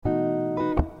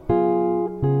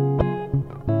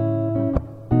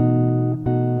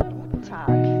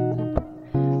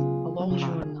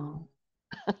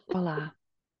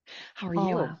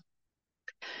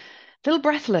Little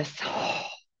breathless.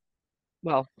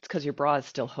 Well, it's because your bra is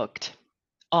still hooked.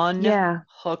 Yeah.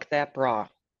 Unhook that bra.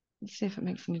 Let's see if it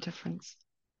makes any difference.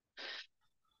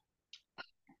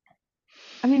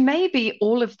 I mean, maybe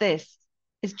all of this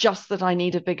is just that I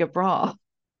need a bigger bra.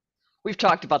 We've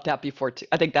talked about that before too.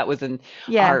 I think that was in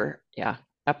Yeah. our,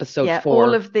 episode Yeah. All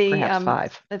 4, of the perhaps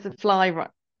 5. there's a fly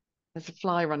there's a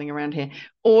fly running around here.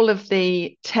 All of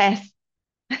the tests,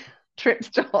 trips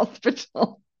to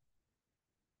hospital.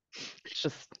 It's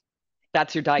just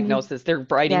that's your Need, diagnosis. They're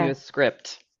writing you yeah. a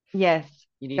script. Yes.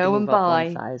 You need to Go move and up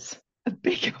one buy size. a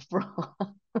bigger bra.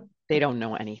 They don't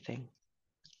know anything.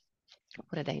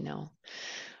 What do they know?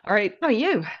 All right. How are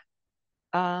you?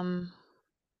 Um,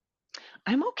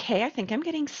 I'm okay. I think I'm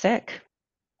getting sick.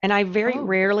 And I very Oh,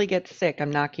 rarely get sick.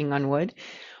 I'm knocking on wood.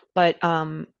 But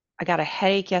I got a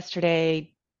headache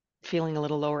yesterday, feeling a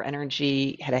little lower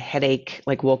energy, had a headache,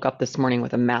 like woke up this morning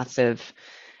with a massive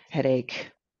headache.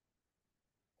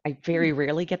 I very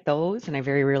rarely get those and I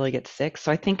very rarely get sick.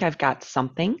 So I think I've got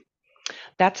something.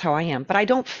 That's how I am. But I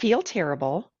don't feel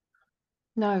terrible.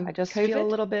 I no. just feel a COVID?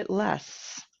 little bit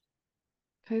less.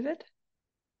 COVID?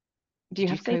 Do you Did you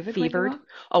have say COVID where you fevered? are?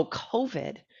 Oh,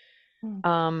 COVID.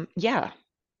 Hmm. Yeah.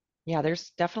 Yeah, there's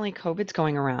definitely COVID's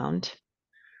going around.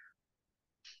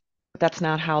 But that's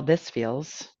not how this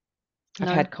feels. I've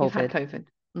No, had you've had COVID. COVID.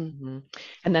 Mm. hmm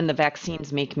And then the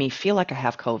vaccines make me feel like I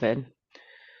have COVID.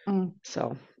 Mm.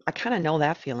 So I kind of know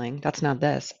that feeling. That's not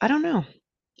this. I don't know.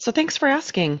 So thanks for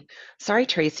asking. Sorry,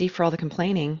 Tracy, for all the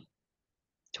complaining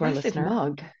to our Massive listener.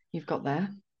 mug you've got there.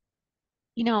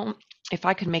 You know, if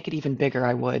I could make it even bigger,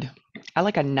 I would. I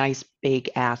like a nice big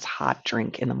ass hot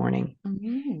drink in the morning.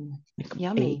 Mm. Like a big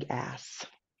Yummy. ass.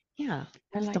 Yeah,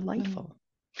 I it's like them. delightful.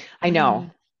 I I know.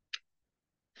 know.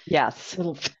 Yes.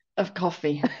 Little of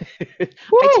coffee. I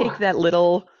Woo! take that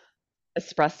little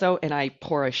espresso and I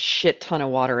pour a shit ton of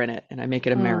water in it and I make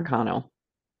it Mm. Americano.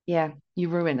 Yeah, you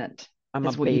ruin it. I'm a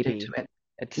Is what you do to baby. it.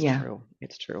 It's Yeah, true.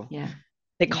 It's true. yeah,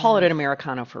 They call it yeah. an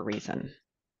Americano for a reason.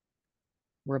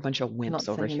 We're a bunch of I'm not wimps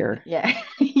over saying that. here. Yeah,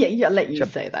 yeah, yeah. I'll let Bunch you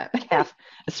of say that calf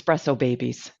espresso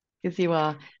babies. because you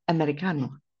are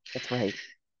Americano. That's right.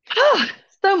 Ah,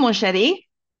 so, mon chéri,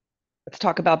 Let's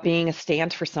talk about being a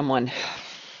stand for someone.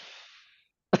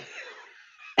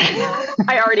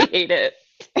 I already hate it.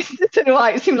 I don't know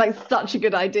why it seemed like such a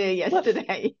good idea Let's yesterday.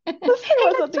 Hey, let's talk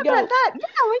about let's talk something about else. that. Yeah,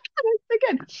 oh my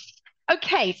God, that's so good.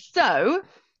 Okay, so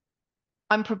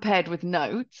I'm prepared with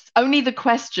notes. Only the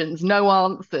questions, no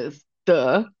answers.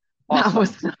 Duh. That Awesome.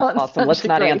 was not Awesome. such Let's a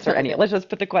not great answer any. idea. Let's just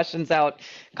put the questions out,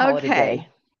 call it a Okay, day.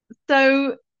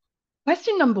 so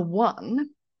question number one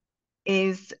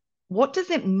is what does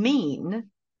it mean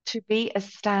to be a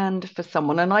stand for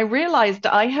someone? And I realized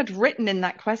I had written in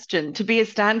that question to be a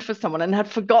stand for someone and had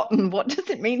forgotten what does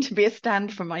it mean to be a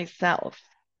stand for myself?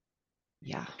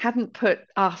 Yeah. Hadn't put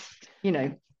us,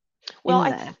 Well,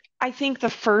 in there. I think the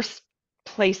first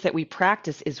place that we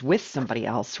practice is with somebody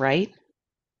else, right?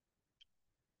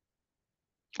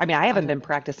 I mean, I I haven't don't been know.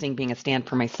 practicing being a stand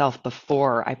for myself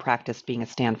before I practiced being a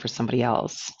stand for somebody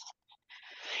else.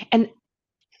 And,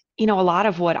 a lot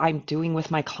of what I'm doing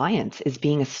with my clients is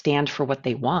being a stand for what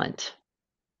they want.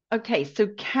 Okay, so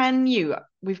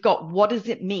we've got what does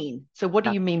it mean? So what do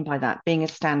Yeah. you mean by that, being a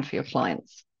stand for your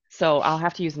clients? So I'll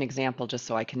have to use an example just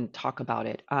so I can talk about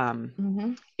it.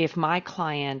 Hmm. If my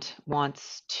client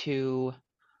wants to,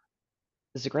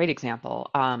 this is a great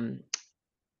example,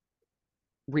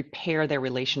 repair their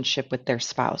relationship with their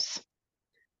spouse.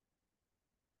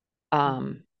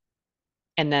 Um,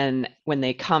 And then when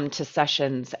they come to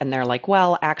sessions and they're like,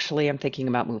 well, actually, I'm thinking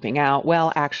about moving out.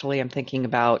 Well, actually, I'm thinking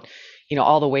about,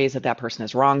 all the ways that that person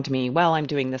has wronged me. Well, I'm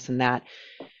doing this and that.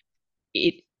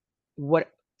 It,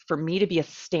 what, for me to be a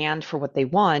stand for what they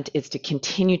want is to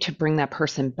continue to bring that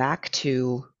person back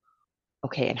to,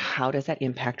 okay, and how does that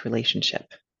impact relationship?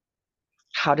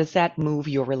 How does that move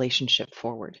your relationship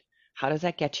forward? How does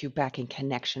that get you back in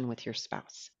connection with your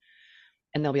spouse?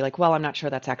 And they'll be like, well, I'm not sure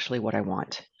that's actually what I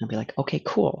want. And I'll be like, okay,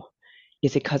 cool.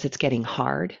 Is it because it's getting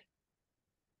hard?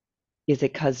 Is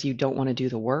it because you don't want to do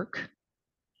the work?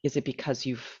 Is it because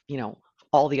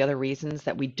all the other reasons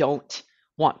that we don't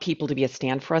want people to be a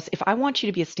stand for us? If I want you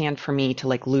to be a stand for me to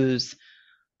like lose,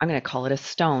 I'm going to call it a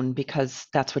stone because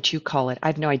that's what you call it. I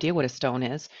have no idea what a stone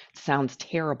is. It sounds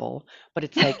terrible, but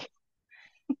it's like,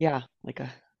 yeah, like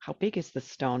how big is the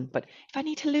stone? But if I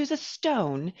need to lose a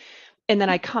stone and then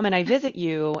I come and I visit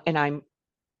you and I'm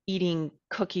eating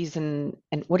cookies and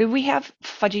what did we have?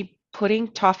 Fudgy pudding,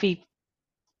 toffee,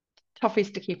 Toffee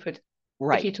sticky pud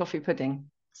right? Sticky toffee pudding.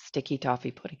 Sticky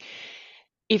toffee pudding.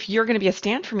 If you're going to be a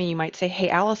stand for me, you might say, hey,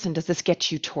 Allison, does this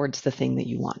get you towards the thing that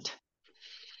you want?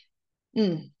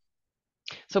 Mm.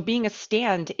 So being a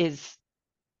stand is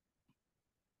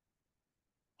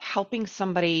helping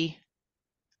somebody,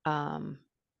 um,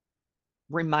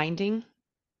 reminding,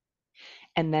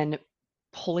 and then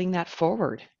pulling that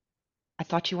forward. I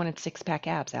thought you wanted six pack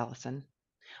abs, Allison.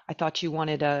 I thought you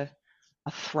wanted a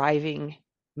thriving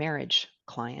marriage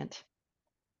client.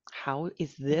 How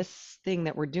is this thing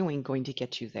that we're doing going to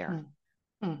get you there?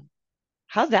 Mm, mm.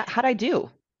 How'd I do?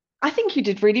 I think you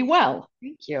did really well.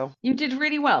 Thank you. You did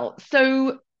really well.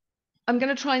 So I'm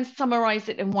going to try and summarize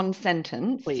it in one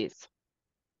sentence. Please.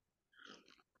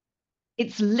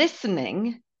 It's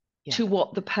listening Yeah. to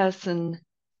what the person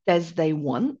says they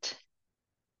want,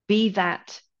 be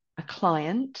that a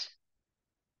client,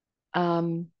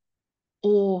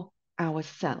 or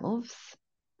ourselves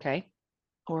Okay.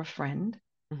 or a friend,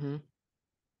 Mm-hmm.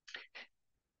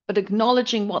 but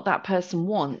acknowledging what that person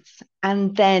wants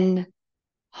and then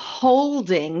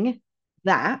holding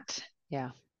that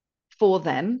Yeah. for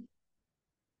them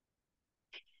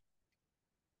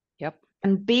Yep.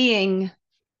 and being,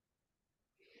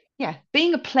 yeah,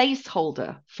 being a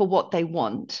placeholder for what they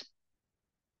want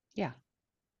Yeah.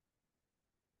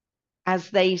 as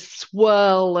they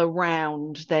swirl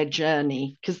around their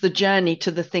journey, because the journey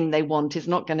to the thing they want is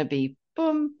not going to be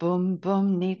boom, boom,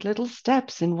 boom, neat little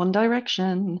steps in one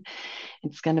direction.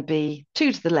 It's going to be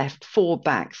two to the left, four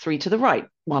back, three to the right,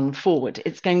 one forward.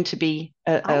 It's going to be,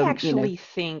 I actually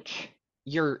think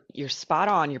you're spot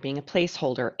on. You're being a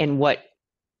placeholder. And what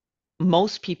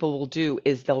most people will do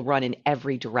is they'll run in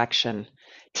every direction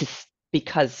to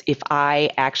because if I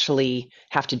actually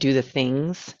have to do the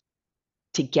things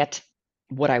to get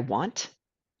what I want,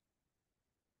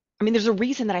 I mean, there's a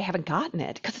reason that I haven't gotten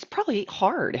it because it's probably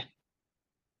hard.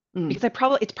 mm, Because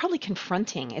it's probably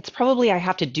confronting. It's probably I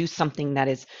have to do something that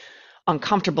is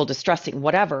uncomfortable, distressing,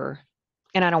 whatever,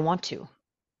 and I don't want to.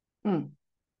 mm,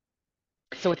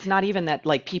 So it's not even that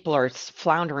like people are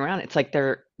floundering around. It's like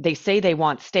they say they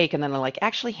want steak and then they're like,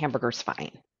 actually, hamburger's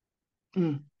fine.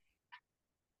 mm.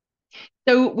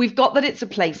 So we've got that it's a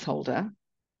placeholder.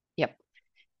 Yep.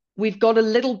 We've got a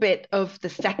little bit of the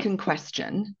second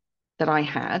question that I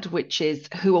had, which is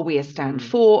who are we a stand Mm,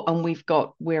 for? And we've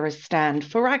got we're a stand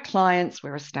for our clients,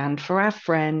 we're a stand for our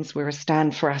friends, we're a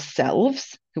stand for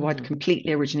ourselves, who I'd mm,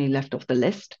 completely originally left off the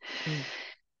list. mm.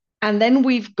 And then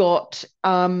we've got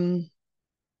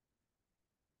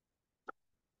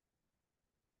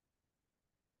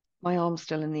my arm's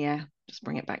still in the air. Just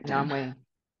bring it back No, I'm down. waiting.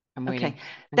 I'm Okay. waiting. I'm gonna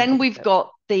Then take a we've sip.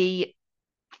 got the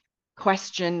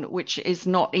question, which is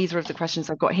not either of the questions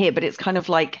I've got here, but it's kind of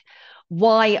like,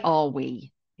 why are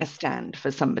we a Yep. stand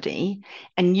for somebody?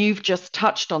 And you've just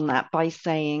touched on that by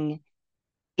saying,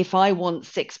 if I want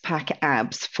six pack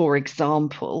abs, for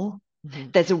example,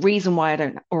 Hmm. there's a reason why I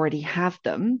don't already have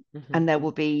them. Hmm. And there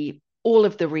will be all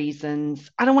of the reasons.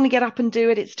 I don't want to get up and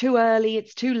do it. It's too early.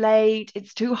 It's too late.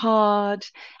 It's too hard.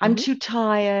 I'm Hmm. too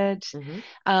tired.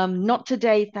 Hmm. Not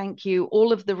today, thank you.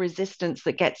 All of the resistance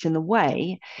that gets in the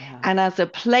way. Yeah. And as a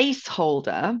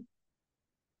placeholder,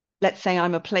 let's say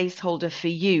I'm a placeholder for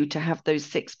you to have those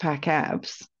six pack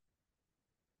abs,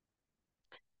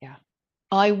 Yeah.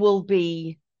 I will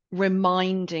be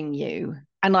reminding you.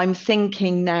 And I'm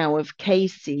thinking now of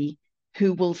Casey,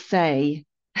 who will say,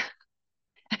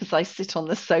 as I sit on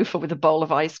the sofa with a bowl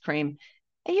of ice cream,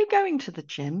 are you going to the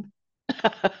gym?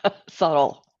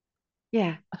 Subtle.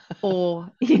 Yeah. Or,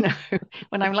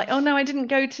 when I'm like, oh no, I didn't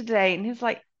go today. And he's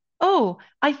like, oh,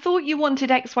 I thought you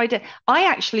wanted X, Y, Z. I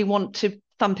actually want to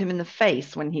thump him in the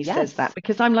face when he says Yes. that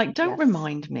because I'm like, don't Yes.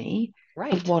 remind me of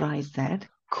Right. what I said. I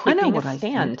Quit know being a what I said.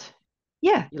 stand,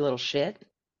 Yeah. you little shit.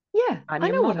 Yeah. I'm I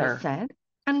your know what I mother. said.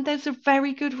 And there's a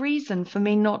very good reason for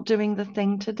me not doing the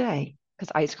thing today.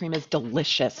 Because ice cream is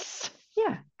delicious.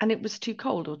 Yeah. And it was too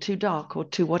cold or too dark or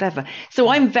too whatever. So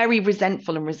Yeah. I'm very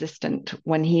resentful and resistant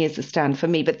when he is a stand for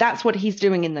me. But that's what he's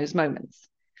doing in those moments.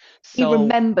 He So,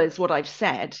 remembers what I've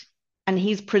said and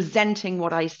he's presenting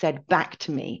what I said back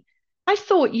to me. I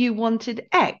thought you wanted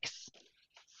X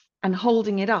and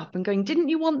holding it up and going, didn't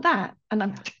you want that? And I'm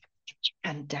yeah.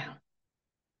 and down.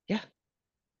 Yeah.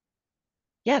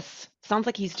 Yes. Sounds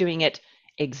like he's doing it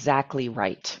exactly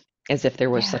right, as if there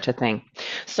was Yeah. such a thing.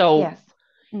 So, Yes.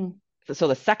 Mm, so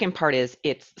the second part is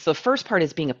so the first part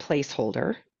is being a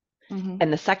placeholder, mm-hmm.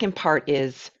 and the second part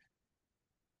is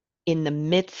in the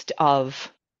midst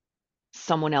of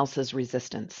someone else's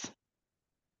resistance.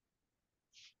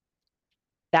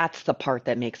 That's the part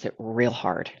that makes it real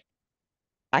hard.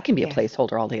 I can be a Yes.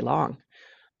 placeholder all day long,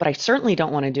 but I certainly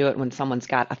don't want to do it when someone's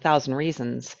got 1,000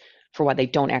 reasons for why they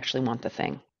don't actually want the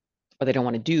thing or they don't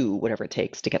want to do whatever it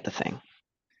takes to get the thing.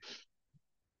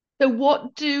 So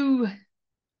what do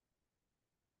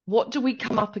what do we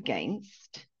come up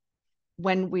against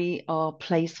when we are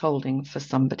placeholding for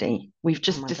somebody? We've Oh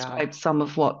just my God. described some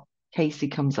of what Casey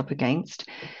comes up against,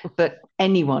 but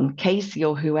anyone, Casey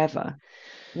or whoever,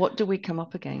 what do we come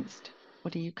up against?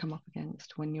 What do you come up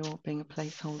against when you're being a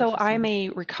placeholder So for I'm somebody?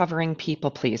 a recovering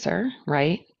people pleaser,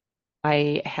 right?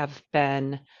 I have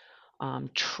been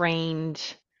trained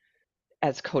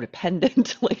as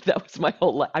codependent. Like that was my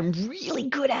whole life. I'm really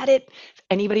good at it. If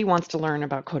anybody wants to learn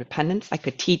about codependence, I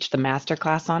could teach the master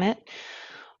class on it.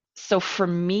 So for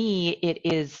me, it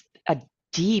is a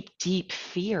deep, deep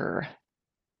fear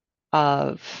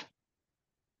of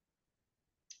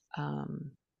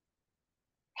um,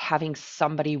 having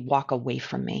somebody walk away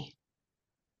from me.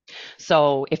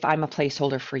 So if I'm a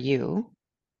placeholder for you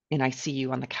and I see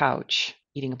you on the couch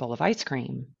eating a bowl of ice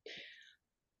cream,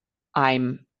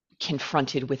 I'm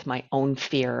confronted with my own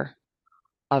fear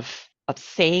of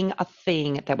saying a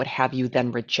thing that would have you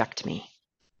then reject me.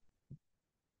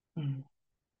 Mm.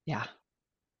 Yeah.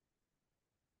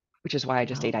 Which is why I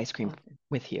just ate Wow. ice cream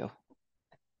with you,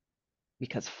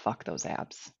 because fuck those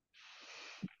abs.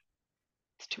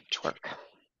 It's too much work.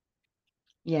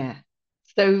 Yeah.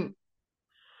 So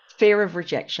fear of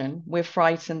rejection. We're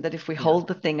frightened that if we Yeah. hold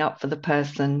the thing up for the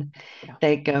person, Yeah.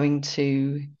 they're going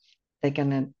to they're going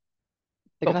to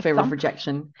They're got gonna fear of thump.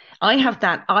 rejection. I have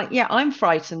that. I'm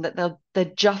frightened that they're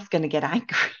just going to get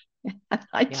angry.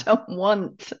 I Yeah. don't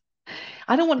want.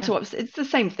 I don't want Yeah. to upset. It's the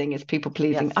same thing as people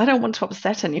pleasing. I Yes. don't want to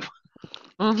upset anyone.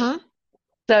 Mm-hmm.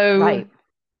 So Right.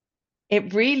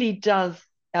 it really does.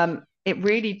 It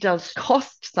really does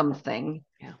cost something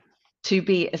Yeah. to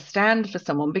be a stand for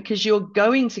someone because you're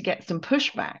going to get some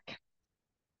pushback.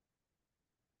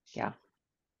 Yeah.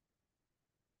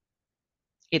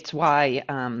 It's why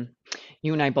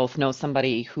you and I both know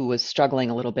somebody who was struggling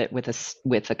a little bit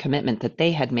with a commitment that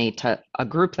they had made to a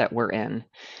group that we're in,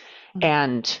 Mm.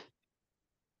 and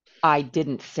I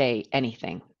didn't say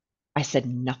anything. I said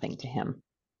nothing to him.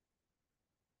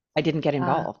 I didn't get Ah,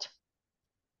 involved.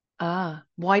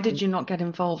 why did you not get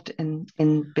involved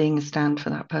in being a stand for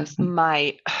that person?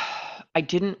 My, I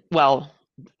didn't, well,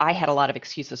 I had a lot of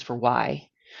excuses for why,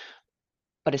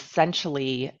 but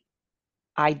essentially,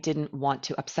 I didn't want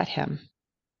to upset him.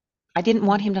 I didn't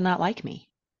want Mm. him to not like me.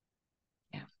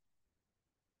 Yeah.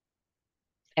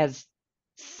 As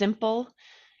simple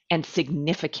and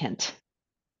significant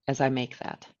as I make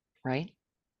that, right?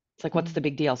 It's like, what's the Mm.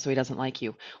 big deal? So he doesn't like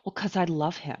you. Well, because I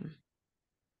love him.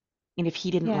 And if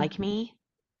he didn't Yeah. like me,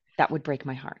 that would break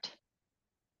my heart.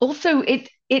 Also, it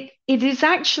is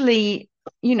actually,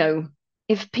 you know,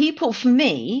 if people for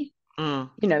me,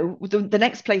 Mm, the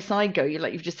next place I go,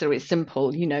 you've just said, it's simple,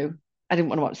 I didn't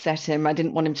want to upset him. I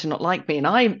didn't want him to not like me. And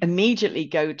I immediately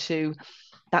go to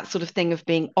that sort of thing of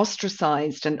being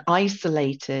ostracized and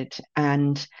isolated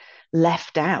and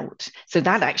left out. So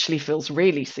that actually feels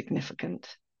really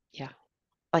significant. yeah.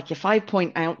 Like if I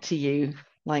point out to you,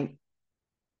 like,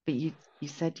 but you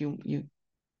said you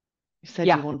said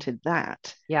you Yeah. wanted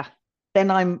that, Yeah. then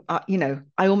I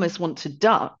almost want to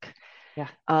duck, Yeah.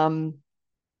 um,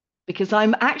 because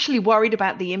I'm actually worried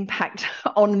about the impact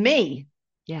on me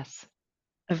Yes.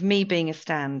 of me being a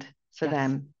stand for Yes.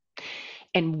 them.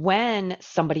 And when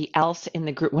somebody else in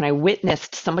the group, when I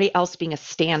witnessed somebody else being a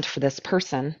stand for this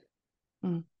person,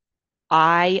 Mm.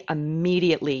 I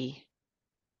immediately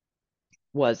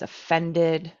was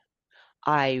offended.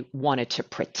 I wanted to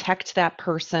protect that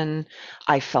person.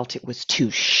 I felt it was too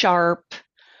sharp.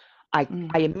 I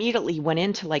Mm. immediately went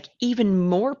into like even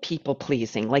more people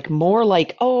pleasing, like more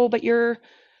like, oh, but you're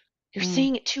Mm.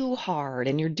 saying it too hard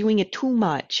and you're doing it too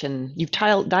much and you've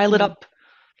dialed it Mm. up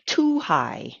too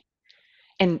high.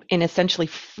 And essentially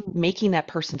Mm. making that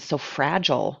person so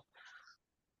fragile.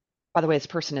 By the way, this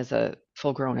person is a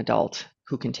full grown adult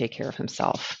who can take care of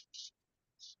himself.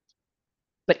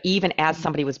 But even as Mm.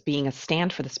 somebody was being a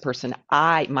stand for this person,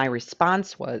 my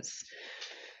response was,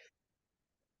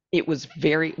 it was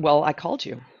very well, I called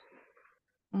you.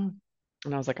 Mm.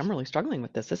 And I was like, I'm really struggling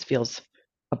with this. This feels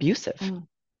abusive. Mm.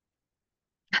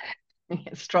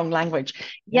 Strong language.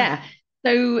 Yeah. Yeah.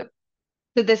 So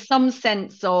there's some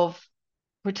sense of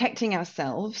protecting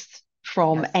ourselves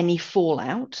from Yes. any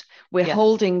fallout. We're Yes.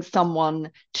 holding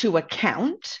someone to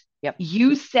account. Yep.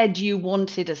 You said you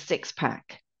wanted a six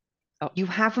pack. Oh, You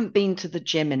haven't been to the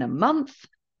gym in a month.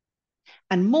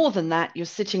 And more than that, you're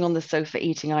sitting on the sofa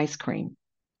eating ice cream.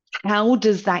 How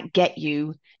does that get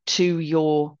you to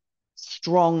your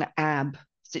strong ab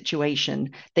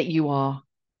situation that you are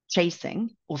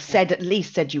chasing or yeah. at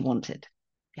least said you wanted?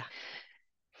 Yeah.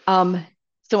 Um,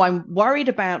 so I'm worried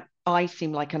about I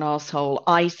seem like an asshole.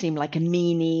 I seem like a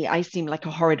meanie. I seem like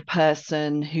a horrid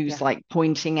person who's Yeah. like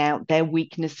pointing out their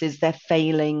weaknesses, their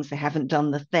failings. They haven't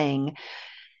done the thing.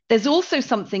 There's also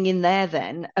something in there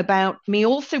then about me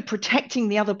also protecting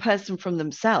the other person from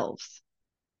themselves.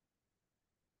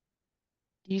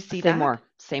 Do you see Say that? more.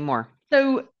 Say more.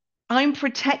 So I'm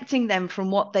protecting them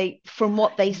from what they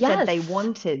said they Yes.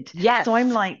 wanted. So I'm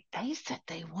Yes. like, they said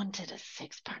they wanted a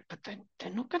six pack, but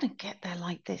they're not going to get there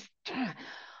like this.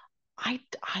 I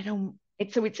don't.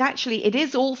 It's actually it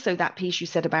is also that piece you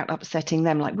said about upsetting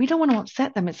them. Like we don't want to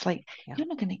upset them. It's like Yeah. you're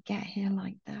not going to get here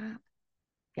like that.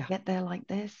 Yeah. Get there like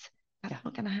this. That's Yeah.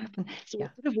 not going to happen. So Yeah.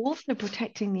 we're sort of also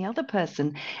protecting the other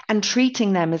person and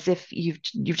treating them as if you've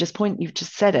just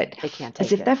said it, They can't as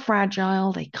take if it. they're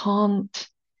fragile. They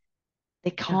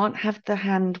Yeah. can't have the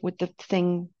hand with the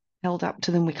thing held up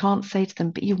to them. We can't say to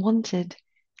them, but Yeah.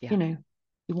 you know,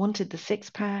 you wanted the six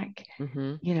pack.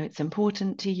 Mm-hmm. It's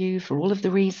important to you for all of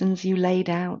the reasons you laid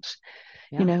out,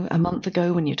 Yeah. a month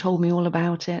ago when you told me all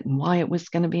about it and why it was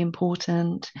going to be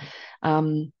important.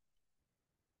 Um,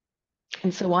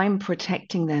 and so I'm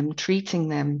protecting them, treating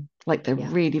them like they're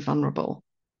Yeah. really vulnerable.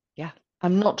 Yeah.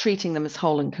 I'm not treating them as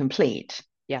whole and complete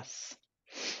Yes.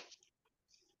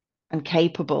 and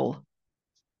capable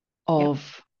Yeah.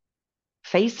 of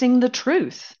facing the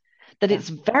truth that Yeah. it's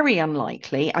very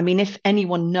unlikely. I mean, if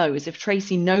anyone knows, if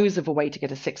Tracy knows of a way to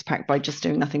get a six pack by just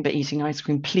doing nothing but eating ice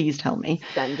cream, please tell me.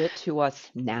 Send it to us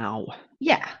now.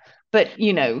 Yeah. But,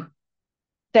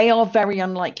 they are very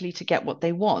unlikely to get what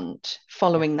they want Yeah.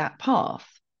 following that path.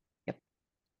 Yep.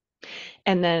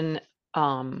 And then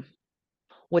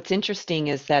what's interesting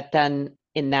is that then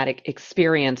in that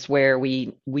experience where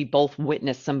we both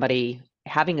witnessed somebody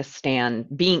having a stand,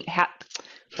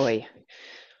 boy,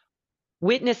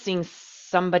 witnessing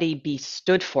somebody be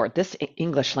stood for. This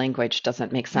English language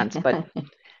doesn't make sense, but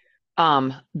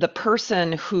the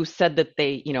person who said that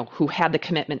they, who had the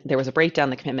commitment, there was a breakdown in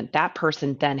the commitment, that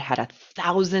person then had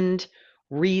 1,000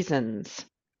 reasons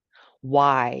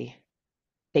why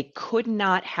they could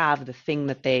not have the thing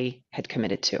that they had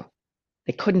committed to.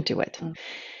 They couldn't do it.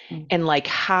 Mm, And like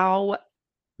how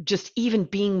just even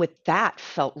being with that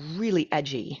felt really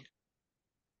edgy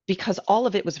because all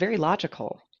of it was very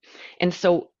logical. And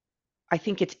so I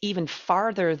think it's even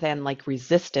farther than like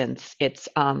resistance. It's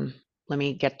let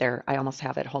me get there. I almost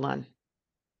have it. Hold on.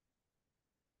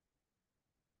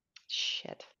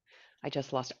 Shit. I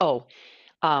just lost. Oh,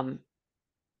 um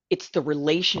it's the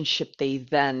relationship they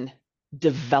then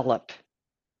develop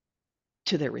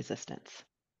to their resistance.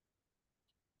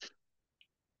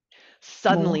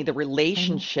 Suddenly more. the Say more.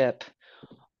 relationship,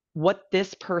 what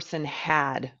this person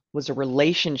had was a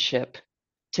relationship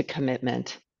to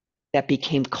commitment that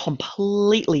became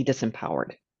completely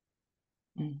disempowered.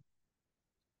 Mm.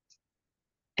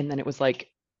 And then it was like,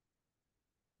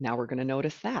 now we're going to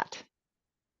notice that.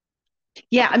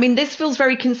 Yeah, I mean, this feels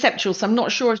very conceptual, so I'm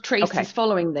not sure if Okay. Tracy's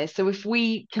following this. So if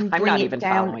we can I'm bring not it even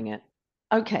down, following it.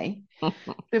 okay.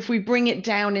 If we bring it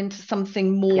down into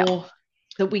something Yeah. more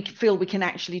that we feel we can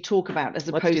actually talk about as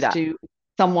Let's do opposed that. to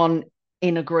someone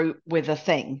in a group with a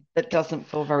thing that Yep. doesn't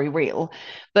feel very real.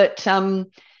 But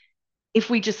if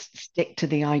we just stick to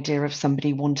the idea of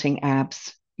somebody wanting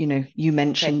abs, you Okay.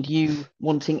 mentioned you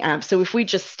wanting abs. So if we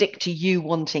just stick to you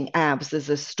wanting abs as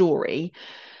a story,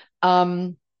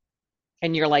 um,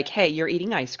 And you're like, hey, you're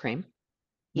eating ice cream.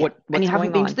 yeah, and What's you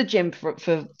haven't going been to on? the gym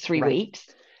for three Right. weeks.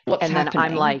 What's And then I'm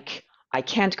happening? like, I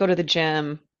can't go to the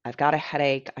gym. I've got a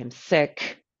headache. I'm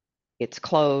sick. It's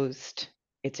closed.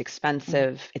 It's Mm,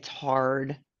 expensive. It's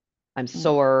hard. I'm mm,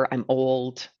 sore. I'm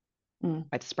old. mm,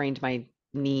 I've sprained my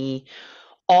knee.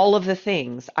 All of the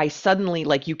things, I suddenly,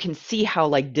 like, you can see how,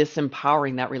 like,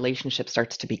 disempowering that relationship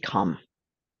starts to become.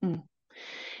 mm,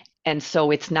 And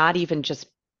so it's not even just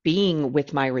being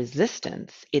with my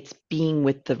resistance, it's being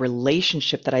with the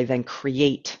relationship that I then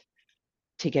create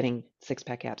to getting six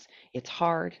pack abs. It's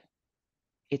hard.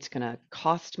 It's going to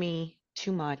cost me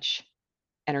too much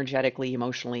energetically,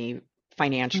 emotionally, mm,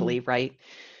 financially, right?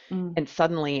 mm. And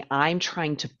suddenly I'm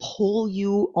trying to pull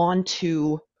you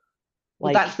onto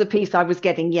Well, that's like, the piece I was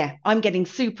getting. Yeah, I'm getting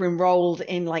super enrolled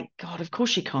in like, God, of course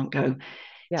she can't go.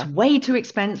 It's yeah, way too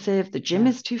expensive. The gym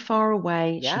yeah, is too far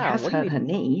away. She yeah. has What do you hurt her even,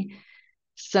 knee.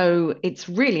 So it's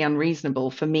really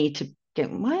unreasonable for me to go,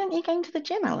 why aren't you going to the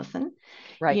gym, Allison?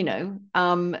 right?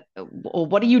 Or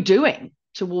what are you doing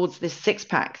towards this six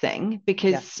pack thing?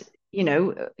 Because, Yes.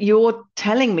 you're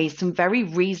telling me some very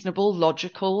reasonable,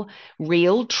 logical,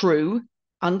 real, true,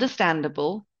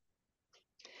 understandable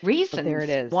So there it reasons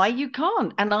is. why you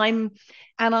can't. And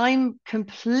I'm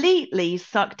completely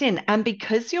sucked in. And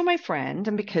because you're my friend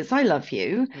and because I love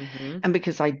you Hmm. and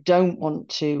because I don't want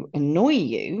to annoy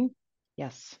you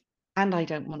Yes. and I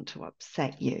don't want to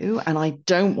upset you and I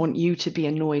don't want you to be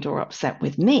annoyed or upset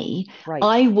with me, Right.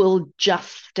 I will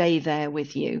just stay there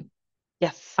with you.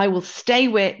 Yes. I will stay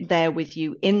there with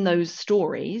you in those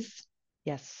stories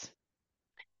Yes.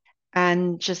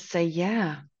 and just say,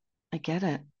 yeah, I get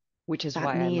it. Which is That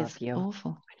why I knee love is you.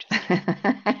 awful. I just can't.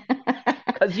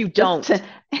 Because you Just don't. to,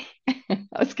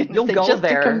 I was going to You'll say, go just to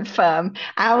there. confirm,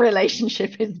 our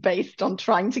relationship is based on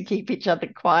trying to keep each other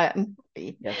quiet and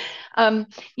happy. Yes. Um,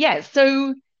 yeah,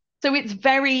 so it's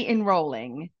very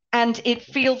enrolling, and it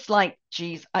feels like,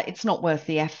 geez, it's not worth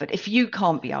the effort. If you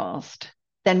can't be asked,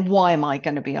 then why am I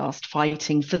going to be asked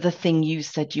fighting for the thing you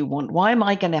said you want? Why am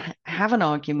I going to have an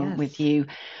argument with Yes. you,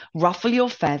 ruffle your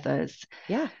feathers,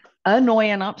 Yeah. annoy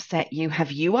and upset you,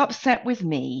 have you upset with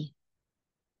me?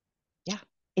 Yeah.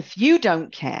 If you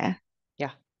don't care,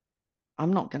 Yeah.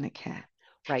 I'm not going to care.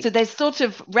 So Right. there's sort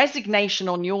of resignation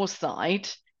on your side,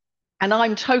 and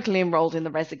I'm totally enrolled in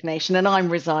the resignation, and I'm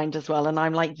resigned as well. And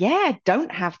I'm like, yeah,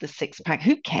 don't have the six pack.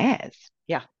 Who cares?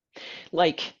 Yeah.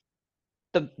 Like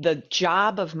the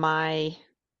job of my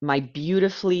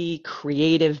beautifully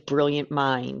creative, brilliant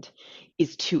mind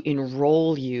is to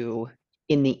enroll you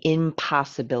in the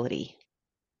impossibility.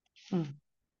 Mm.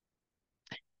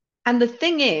 And the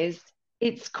thing is,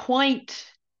 it's quite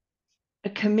a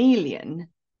chameleon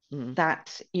Mm,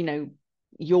 that,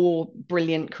 your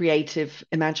brilliant, creative,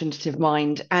 imaginative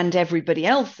mind and everybody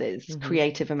else's hmm.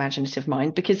 creative, imaginative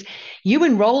mind, because you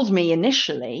enrolled me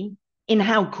initially in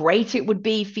how great it would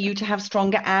be for you to have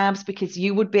stronger abs because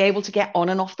you would be able to get on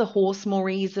and off the horse more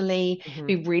easily, Hmm.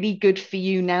 be really good for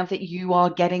you now that you are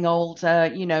getting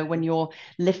older, when you're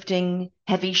lifting,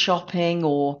 heavy shopping,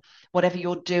 or whatever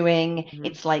you're doing. Hmm.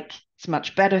 It's like it's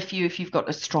much better for you if you've got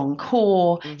a strong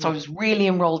core. So Hmm. I was really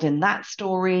enrolled in that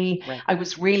story. Right. I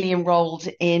was really enrolled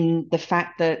in the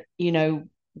fact that,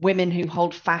 women who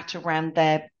hold fat around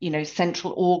their,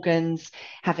 central organs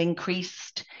have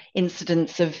increased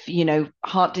incidence of,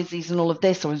 heart disease and all of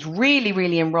this. I was really,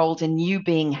 really enrolled in you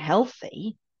being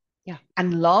healthy Yeah.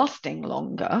 and lasting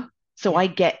longer. So Yeah. I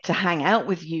get to hang out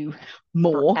with you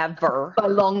more Forever. for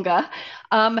longer.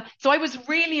 So I was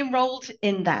really enrolled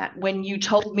in that when you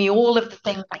told me all of the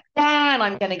things like that. And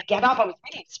I'm going to get up. I was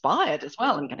really inspired as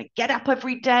well. I'm going to get up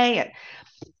every day at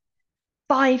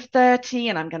 5:30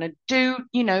 and I'm going to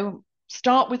do,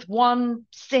 start with one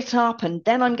sit up and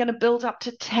then I'm going to build up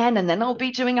to 10 and then I'll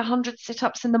be doing 100 sit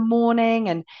ups in the morning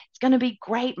and it's going to be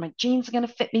great. My jeans are going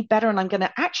to fit me better and I'm going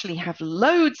to actually have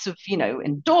loads of,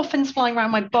 endorphins flying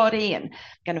around my body and I'm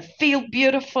going to feel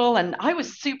beautiful. And I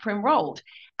was super enrolled.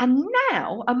 And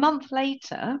now, a month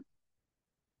later,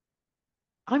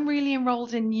 I'm really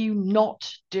enrolled in you not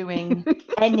doing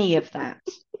any of that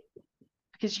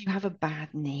because you have a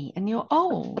bad knee and you're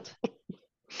old.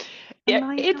 And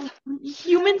I It's don't want you to hurt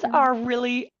humans yourself. are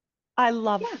really, I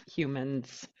love Yeah,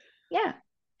 humans. yeah.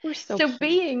 We're so So cute.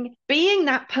 being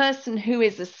that person who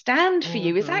is a stand for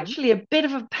you is Hmm. actually a bit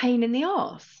of a pain in the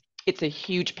ass. It's a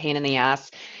huge pain in the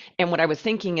ass. And what I was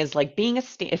thinking is like being a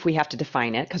stand, if we have to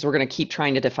define it, because we're going to keep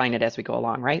trying to define it as we go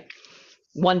along, right?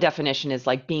 One definition is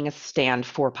like being a stand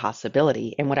for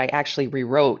possibility. And what I actually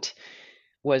rewrote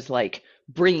was like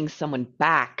bringing someone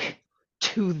back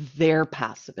to their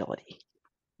possibility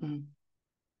Mm,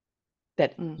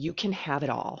 that mm, you can have it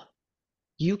all.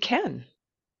 You can.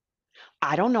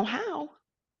 I don't know how,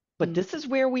 but mm, this is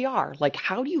where we are. Like,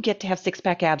 how do you get to have six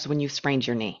pack abs when you've sprained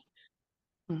your knee?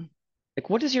 mm, Like,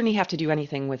 what does your knee have to do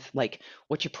anything with like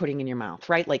what you're putting in your mouth,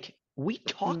 right? Like, we mm,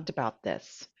 talked about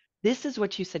this. This is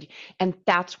what you said. And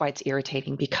that's why it's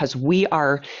irritating because we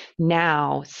are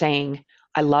now saying,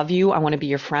 I love you. I want to be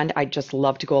your friend. I'd just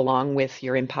love to go along with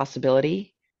your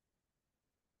impossibility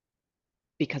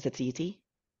because it's easy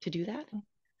to do that.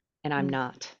 And I'm mm.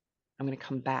 not. I'm going to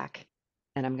come back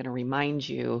and I'm going to remind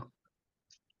you,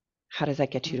 how does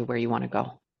that get you Mm. to where you want to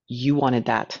go? You wanted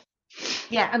that.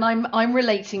 Yeah, and I'm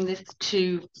relating this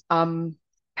to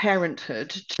parenthood,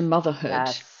 to motherhood.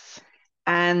 Yes.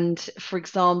 And for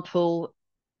example,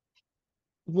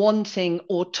 wanting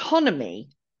autonomy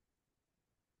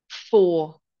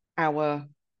for our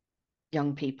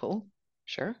young people.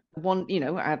 Sure.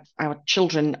 Our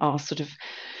children are sort of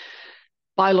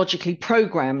biologically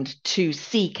programmed to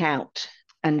seek out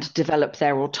Yeah. and develop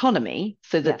their autonomy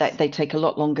so that Yes. they take a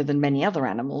lot longer than many other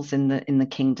animals in the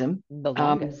kingdom. The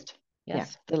Um, longest. yeah,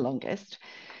 Yes. the longest.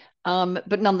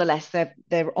 But nonetheless,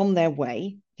 they're on their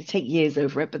way. They take years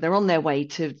over it, but they're on their way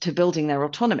to building their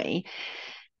autonomy.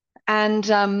 And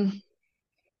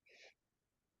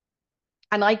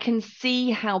And I can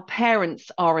see how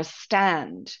parents are a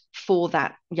stand for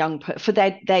that for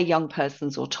their young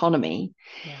person's autonomy,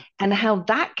 Yeah. and how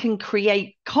that can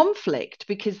create conflict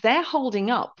because they're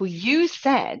holding up. Well, you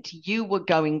said you were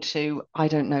going to, I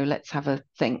don't know, let's have a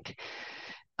think.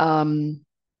 Um,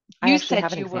 I you actually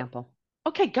have said an you were, example.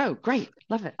 okay, go, great,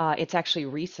 love it. It's actually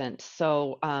recent.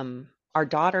 So, our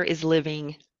daughter is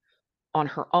living on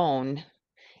her own,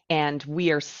 and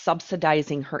we are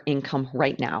subsidizing her income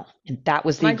right now. And that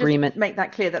was Can the I just agreement. make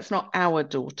that clear? That's not our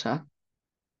daughter.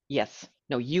 Yes.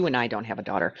 No, you and I don't have a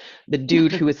daughter. The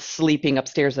dude who is sleeping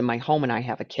upstairs in my home and I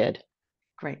have a kid.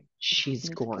 Great. She's Need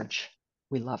to go. gorge.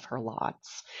 We love her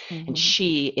lots. And Mm-hmm.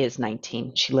 she is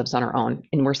 19. She lives on her own,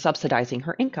 and we're subsidizing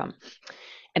her income.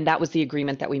 And that was the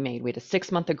agreement that we made. We had a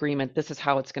 6-month agreement. This is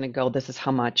how it's going to go. This is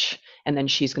how much. And then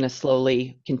she's going to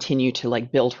slowly continue to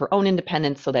like build her own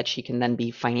independence so that she can then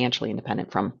be financially independent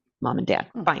from mom and dad.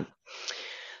 Mm. Fine.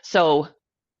 So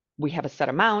we have a set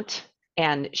amount,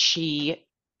 and she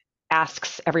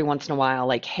asks every once in a while,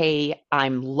 like, hey,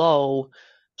 I'm low.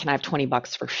 Can I have 20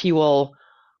 bucks for fuel?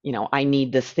 I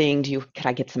need this thing. Can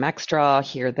I get some extra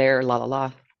here, there, la, la,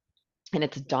 la. And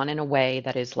it's done in a way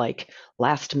that is like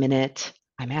last minute.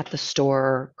 I'm at the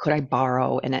store. Could I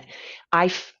borrow? And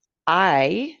I,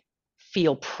 I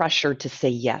feel pressured to say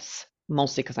yes,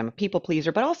 mostly because I'm a people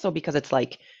pleaser, but also because it's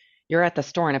like you're at the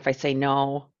store, and if I say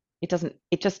no, it doesn't.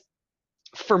 It just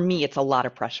for me, it's a lot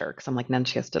of pressure because I'm like, then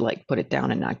she has to like put it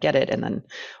down and not get it, and then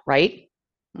right.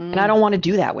 And I Mm. don't want to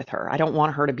do that with her. I don't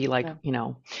want her to be like,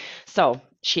 Yeah. So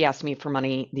she asked me for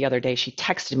money the other day. She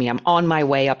texted me, I'm on my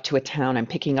way up to a town. I'm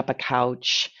picking up a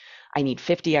couch. I need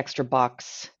 50 extra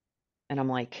bucks. And I'm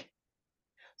like,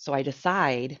 so I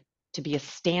decide to be a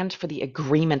stand for the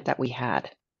agreement that we had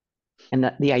and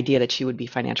the idea that she would be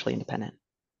financially independent.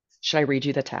 Should I read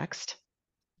you the text?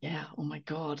 Yeah. Oh my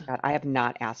God. God, I have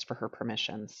not asked for her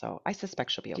permission, so I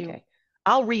suspect she'll be Do okay.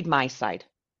 I'll read my side,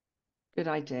 good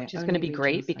idea. which is going to Only be read your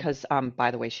great side. because,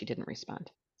 by the way, she didn't respond.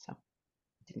 So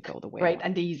it didn't go the way I Great wanted.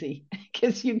 and easy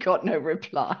because you got no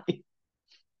reply.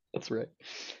 That's right.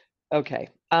 Okay.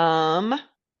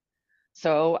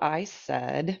 So I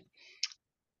said,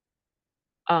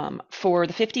 for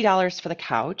the $50 for the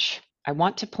couch, I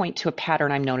want to point to a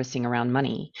pattern I'm noticing around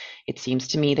money. It seems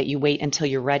to me that you wait until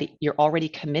you're ready, you're already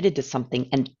committed to something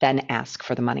and then ask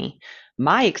for the money.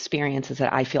 My experience is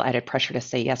that I feel added pressure to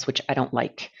say yes, which I don't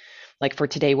like. Like for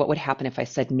today, what would happen if I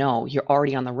said no? You're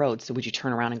already on the road, so would you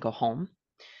turn around and go home?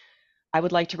 I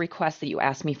would like to request that you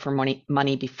ask me for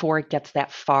money before it gets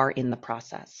that far in the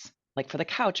process. Like for the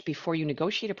couch, before you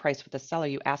negotiate a price with the seller,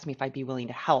 you ask me if I'd be willing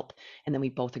to help, and then we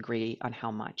both agree on how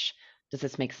much. Does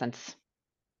this make sense?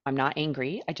 I'm not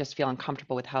angry. I just feel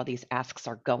uncomfortable with how these asks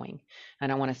are going.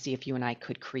 And I want to see if you and I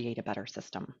could create a better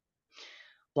system.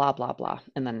 Blah, blah, blah.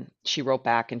 And then she wrote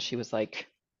back and she was like,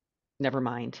 never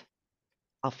mind.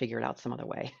 I'll figure it out some other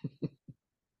way.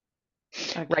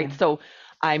 Right. Okay. So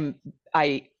I'm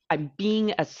I'm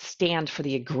being a stand for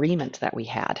the agreement that we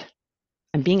had.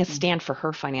 I'm being a Mm. stand for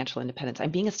her financial independence.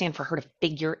 I'm being a stand for her to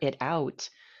figure it out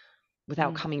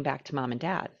without Mm. coming back to mom and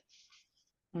dad.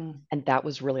 Mm. And that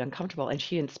was really uncomfortable. And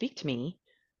she didn't speak to me.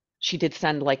 She did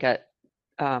send like a,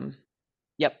 um,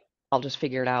 yep, I'll just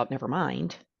figure it out. Never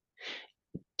mind.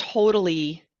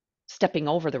 Totally stepping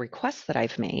over the requests that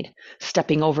I've made,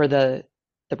 stepping over the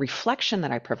reflection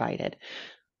that I provided.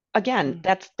 Again,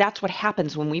 Mm. that's what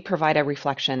happens when we provide a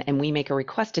reflection and we make a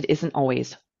request. It isn't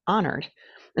always honored.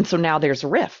 And so now there's a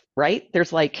riff, right? There's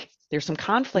some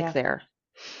conflict Yeah. there.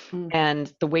 Mm.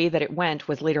 And the way that it went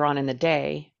was later on in the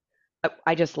day,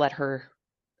 I just let her,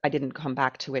 I didn't come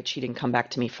back to it. She didn't come back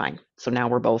to me. Fine. So now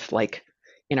we're both like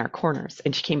in our corners.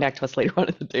 And she came back to us later on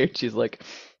in the day. And she's like,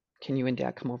 can you and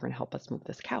dad come over and help us move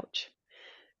this couch?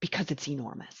 Because it's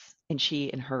enormous. And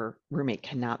she and her roommate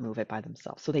cannot move it by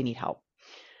themselves. So they need help.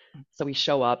 So we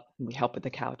show up and we help with the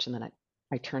couch. And then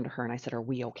I turned to her and I said, are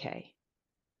we okay?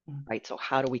 Mm. Right. So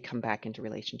how do we come back into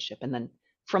relationship? And then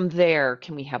from there,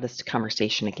 can we have this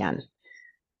conversation again?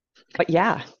 But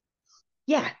yeah,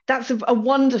 Yeah, that's a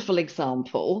wonderful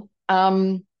example.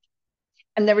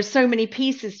 And there are so many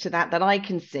pieces to that I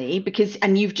can see because,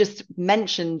 and you've just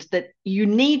mentioned that you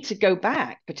need to go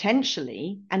back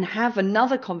potentially and have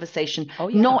another conversation, oh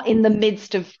yeah. not in the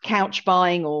midst of couch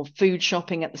buying or food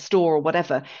shopping at the store or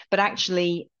whatever, but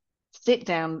actually sit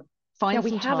down, Yeah, find we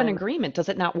some have an time. agreement. Does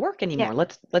it not work Yeah, anymore?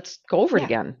 Let's go over it yeah,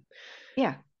 again.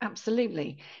 yeah,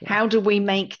 absolutely. Yeah, How do we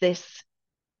make this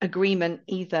agreement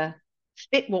either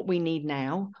fit what we need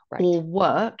now right. or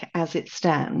work as it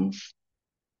stands?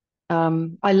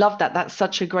 I love that. That's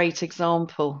such a great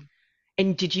example.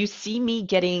 And did you see me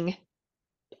getting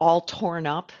all torn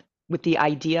up with the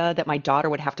idea that my daughter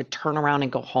would have to turn around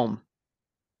and go home.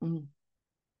 Mm.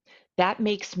 That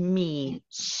makes me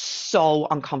so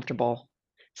uncomfortable.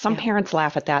 Some Yeah. parents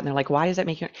laugh at that and they're like, why does that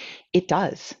make you? It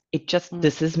does. It just, Mm.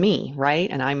 this is me, right?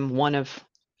 And I'm one of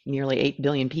nearly 8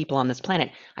 billion people on this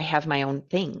planet. I have my own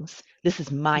things. This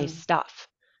is my Mm. stuff.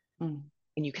 Mm.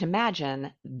 And you can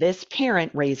imagine this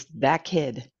parent raised that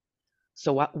kid.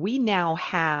 So what we now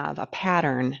have a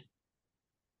pattern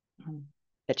Mm.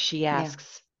 that she Yeah.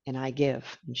 asks and I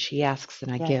give, and she asks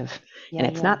and I Yeah. give. And Yeah.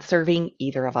 it's Yeah. not serving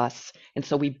either of us. And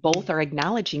so we both Mm. are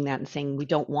acknowledging that and saying, we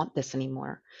don't want this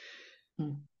anymore.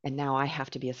 Mm. And now I have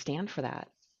to be a stand for that.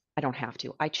 I don't have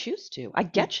to. I choose to. I You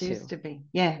get choose to, to be.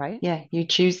 Yeah. right? Yeah. You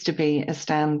choose to be a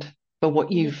stand for what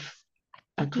And you've it's,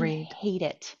 I fucking agreed. hate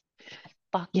it. I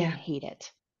fucking Yeah. hate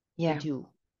it. I Yeah. do.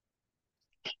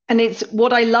 And it's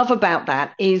what I love about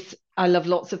that is I love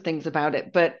lots of things about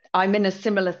it, but I'm in a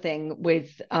similar thing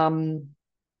with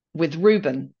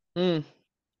Ruben, Mm,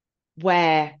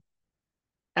 where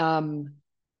um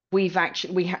we've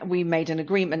actually we made an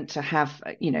agreement to have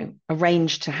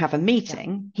arranged to have a yeah.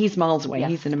 meeting. He's miles away, Yes.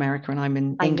 he's in America and I'm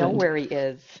in I know England. where he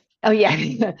is. Oh yeah. I'm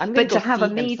going to But go to have a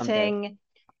see him someday. meeting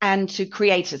and to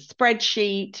create a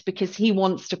spreadsheet because he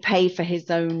wants to pay for his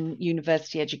own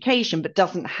university education but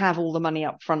doesn't have all the money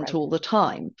up front Right. all the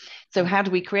time. So Right. how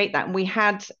do we create that? And we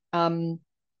had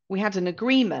an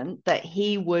agreement that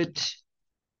he would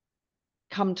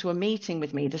come to a meeting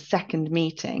with me, the second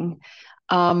meeting,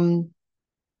 um,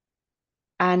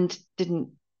 and didn't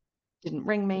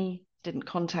ring me, didn't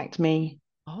contact me,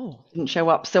 Oh, didn't show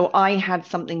up. So I had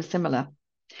something similar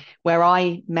where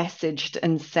I messaged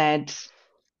and said,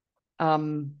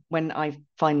 when I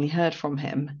finally heard from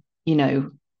him,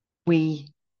 we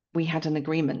we had an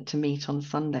agreement to meet on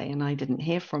Sunday and I didn't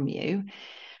hear from you.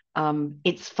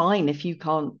 It's fine if you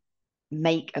can't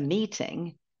make a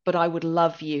meeting, but I would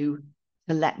love you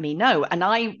to let me know. And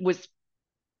I was,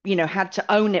 had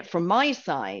to own it from my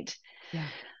side. yeah.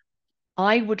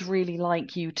 I would really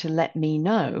like you to let me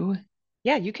know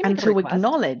Yeah, you can and make a request.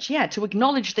 to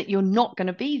acknowledge that you're not going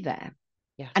to be there.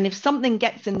 Yeah. And if something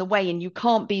gets in the way and you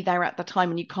can't be there at the time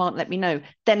and you can't let me know,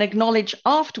 then acknowledge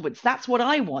afterwards. That's what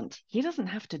I want. He doesn't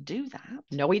have to do that.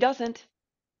 No, he doesn't.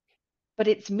 But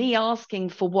it's me asking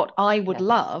for what I would Yes.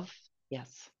 love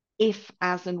Yes. if,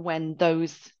 as, and when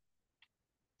those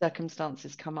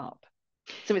circumstances come up.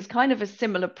 So it's kind of a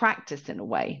similar practice in a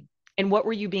way. And what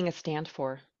were you being a stand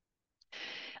for?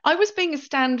 I was being a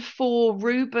stand for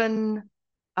Ruben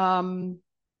um,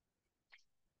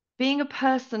 being a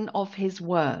person of his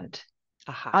word.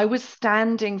 Aha. I was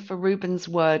standing for Ruben's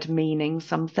word meaning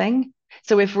something.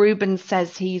 So if Ruben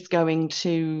says he's going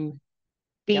to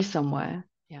be Yep. somewhere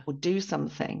Yeah. or do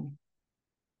something,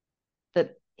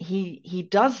 that he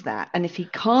does that. And if he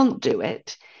can't do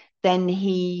it, then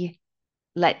he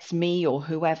lets me or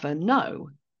whoever know.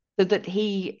 So that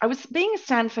I was being a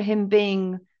stand for him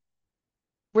being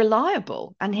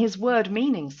reliable and his word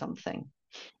meaning something.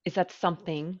 Is that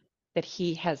something that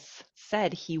he has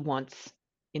said he wants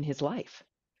in his life?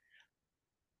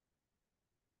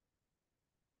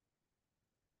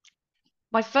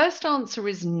 My first answer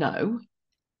is no.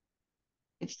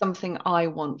 It's something I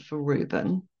want for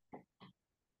Ruben.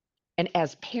 And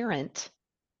as parent,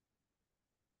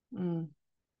 Mm.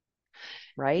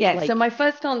 right? Yeah, so Like, my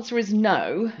first answer is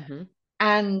no. mhm.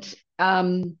 And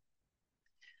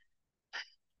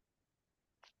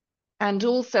and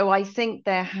also I think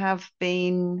there have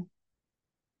been,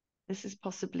 this is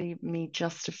possibly me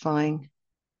justifying,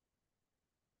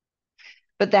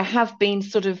 but there have been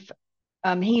sort of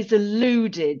he's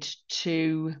alluded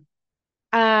to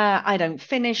I don't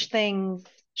finish things.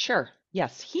 Sure.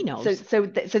 Yes, he So knows. so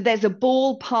there's a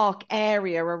ballpark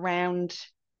area around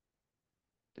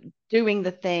doing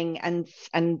the thing and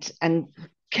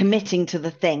committing to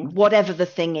the thing, whatever the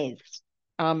thing is.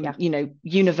 Yeah.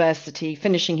 University,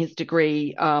 finishing his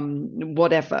degree,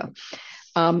 whatever.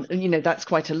 That's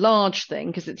quite a large thing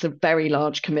because it's a very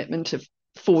large commitment of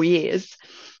 4 years.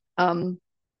 Um,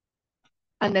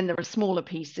 and then there are smaller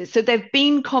pieces. So there've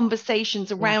been conversations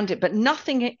Yeah. around it, but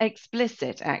nothing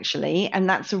explicit actually. And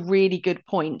that's a really good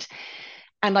point.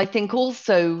 And I think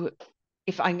also,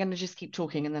 if I'm going to just keep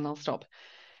talking and then I'll stop,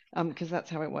 because that's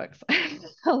how it works.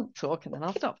 I'll talk and then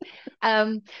I'll stop.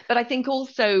 But I think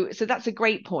also, so that's a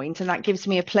great point, and that gives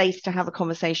me a place to have a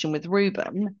conversation with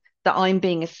Ruben, that I'm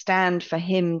being a stand for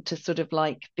him to sort of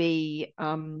like be,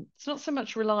 it's not so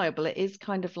much reliable, it is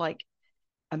kind of like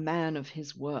a man of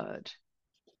his word,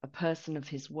 a person of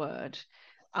his word.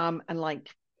 And like,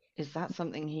 is that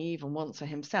something he even wants for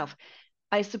himself?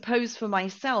 I suppose for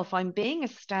myself, I'm being a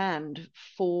stand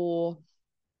for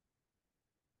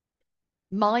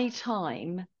my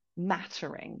time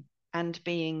mattering and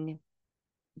being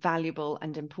valuable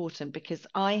and important, because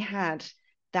I had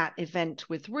that event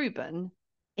with Ruben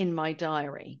in my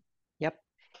diary. Yep.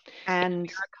 In And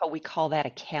America, we call that a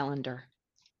calendar.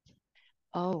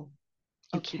 oh,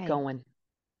 You keep okay. going.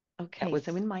 That Okay. was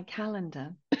So in my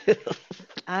calendar,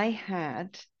 I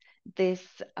had this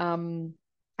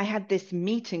I had this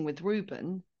meeting with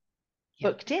Ruben yeah.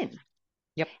 booked in.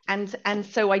 Yep. And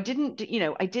so I didn't,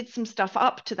 I did some stuff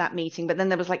up to that meeting, but then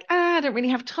there was like, I don't really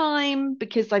have time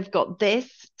because I've got this.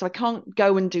 So I can't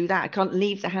go and do that. I can't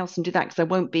leave the house and do that because I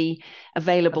won't be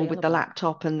available with the Available.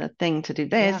 laptop and the thing to do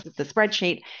this Yeah. with the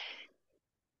spreadsheet.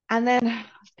 And then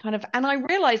and I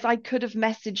realized I could have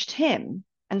messaged him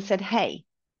and said, hey,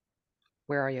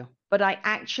 Where are you? but I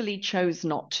actually chose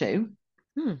not to.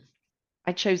 Hmm.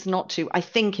 I chose not to. I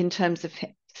think in terms of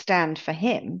stand for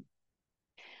him.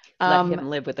 Let Um, him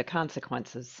live with the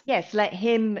consequences. yes,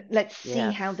 let's see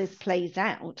Yes. how this plays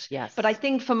out. Yes. But I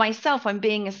think for myself, I'm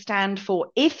being a stand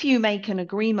for, if you make an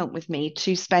agreement with me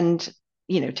to spend,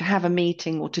 to have a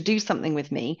meeting or to do something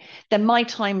with me, then my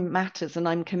time matters and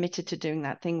I'm committed to doing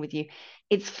that thing with you.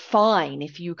 It's fine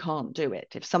if you can't do it,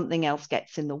 if something else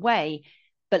gets in the way,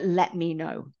 but let me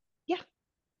know. Yeah.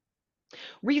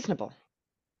 Reasonable.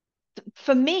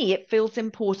 For me, it feels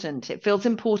important. It feels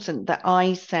important that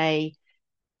I say,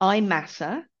 I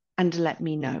matter and let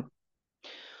me know.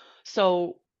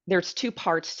 So there's two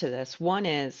parts to this. One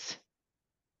is,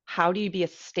 how do you be a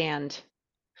stand?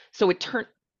 So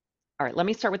all right, let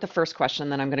me start with the first question,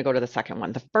 then I'm going to go to the second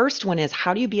one. The first one is,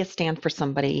 how do you be a stand for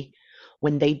somebody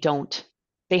when they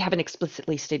haven't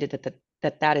explicitly stated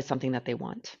that is something that they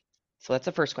want? So that's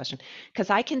the first question. Because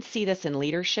I can see this in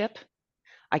leadership.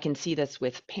 I can see this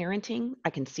with parenting. I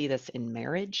can see this in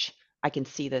marriage. I can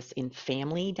see this in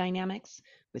family dynamics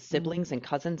with Mm, siblings and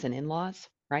cousins and in-laws,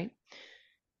 right?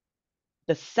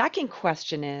 The second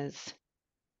question is,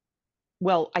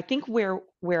 well, I think where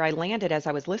I landed as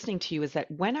I was listening to you is that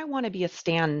when I want to be a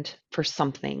stand for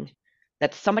something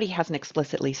that somebody hasn't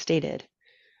explicitly stated,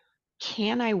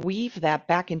 can I weave that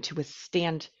back into a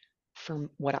stand for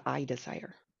what I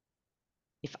desire?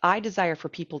 If I desire for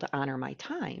people to honor my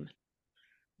time,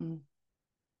 mm,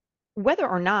 whether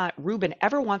or not Ruben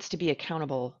ever wants to be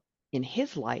accountable in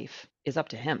his life is up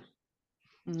to him.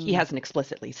 He mm, hasn't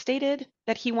explicitly stated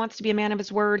that he wants to be a man of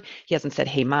his word. He hasn't said,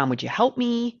 hey, mom, would you help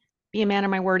me be a man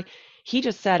of my word? He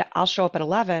just said, I'll show up at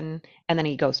 11, and then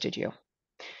he ghosted you.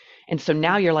 And so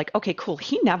now mm, you're like, okay, cool.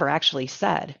 He never actually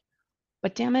said,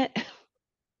 but damn it,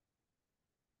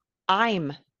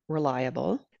 I'm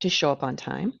reliable to show up on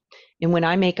time. And when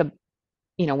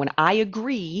I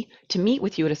agree to meet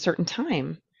with you at a certain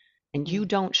time and you mm,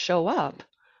 don't show up,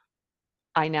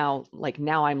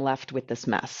 now I'm left with this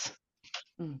mess.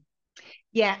 mm.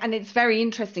 Yeah, and it's very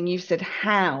interesting. You said,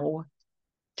 how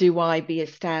do I be a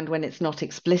stand when it's not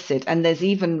explicit? And there's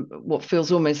even what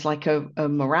feels almost like a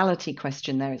morality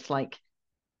question there. It's like,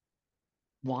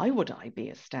 why would I be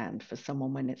a stand for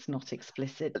someone when it's not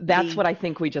explicit? That's what I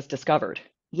think we just discovered.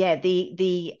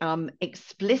 The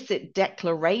explicit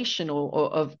declaration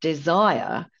or of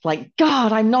desire, like,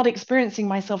 God, I'm not experiencing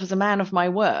myself as a man of my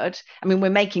word. I mean, we're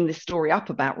making this story up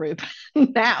about Rube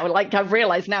now. Like, I've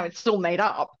realized now it's all made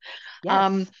up.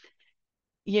 Um, Yes.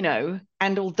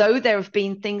 And although there have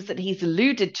been things that he's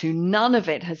alluded to, none of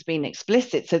it has been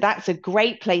explicit. So that's a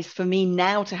great place for me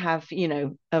now to have,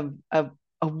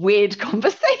 a weird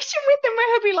conversation with him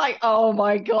where he'll be like, oh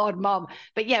my God, mom.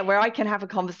 But yeah, where I can have a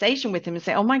conversation with him and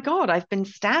say, oh my God, I've been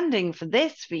standing for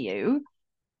this for you.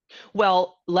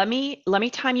 Well, let me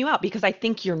time you out because I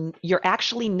think you're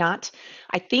actually not.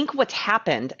 I think what's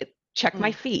happened, check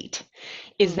my Mm, feet,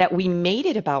 is mm, that we made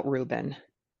it about Ruben,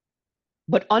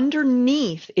 but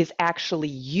underneath is actually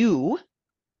you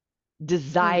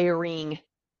mm. desiring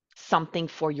something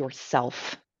for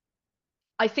yourself.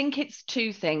 I think it's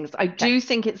two things. I Okay. do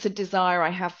think it's a desire I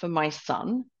have for my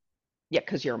son. Yeah,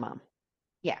 because you're a mom.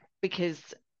 Yeah, because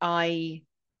I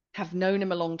have known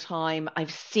him a long time.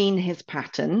 I've seen his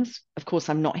patterns. Of course,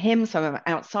 I'm not him, so I'm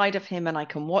outside of him and I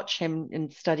can watch him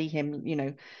and study him,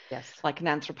 Yes. like an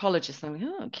anthropologist. And I'm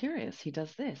like, oh, curious. He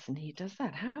does this and he does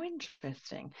that. How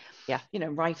interesting. Yeah.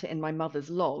 Write it in my mother's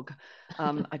log.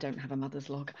 I don't have a mother's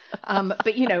log. But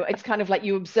it's kind of like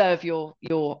you observe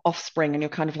your offspring and you're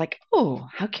kind of like, oh,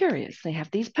 how curious. They have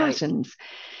these Right. patterns.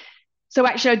 So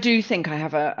actually I do think I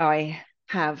have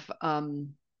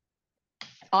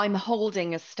I'm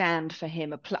holding a stand for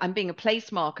him. I'm being a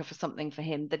place marker for something for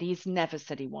him that he's never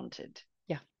said he wanted.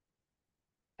 Yeah.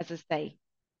 As I say,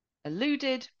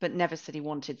 alluded, but never said he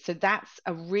wanted. So that's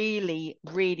a really,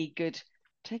 really good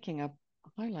taking a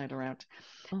highlighter out.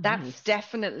 Oh, That's nice.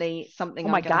 definitely Oh something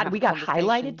I'm my going to God, have we a got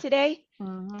highlighted conversation. today.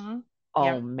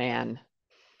 Yeah, Oh man.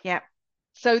 yeah.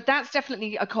 So that's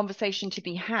definitely a conversation to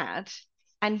be had.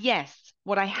 And yes,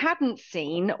 what I hadn't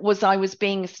seen was I was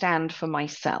being a stand for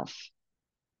myself.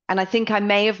 And I think I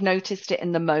may have noticed it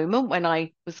in the moment when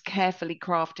I was carefully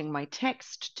crafting my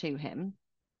text to him,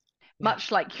 Yeah.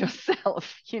 much like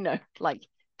yourself, like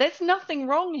there's nothing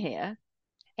wrong here.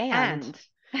 And And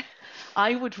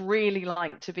I would really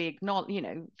like to be acknowledged,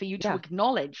 for you to yeah,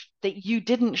 acknowledge that you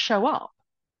didn't show up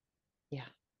yeah,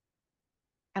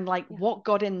 and like yeah, what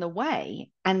got in the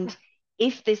way. yeah, And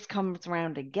if this comes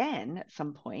around again at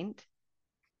some point,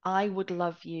 I would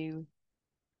love you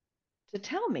to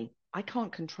tell me. I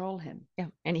can't control him. yeah.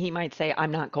 And he might say,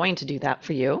 I'm not going to do that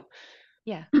for you.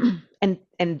 Yeah.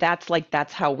 And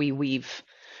that's how we weave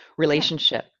Yeah.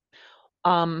 relationship.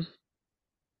 Um,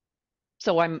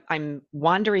 so I'm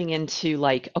wandering into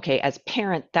like, okay, as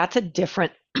parent, that's a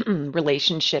different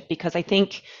relationship because I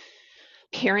think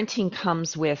parenting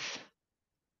comes with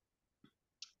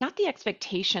not the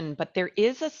expectation, but there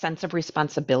is a sense of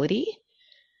responsibility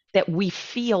that we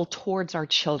feel towards our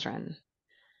children,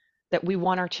 that we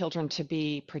want our children to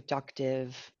be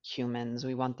productive humans.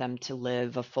 We want them to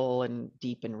live a full and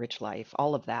deep and rich life,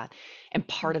 all of that. And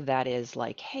part of that is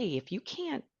like, hey, if you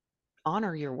can't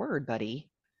honor your word, buddy,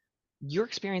 your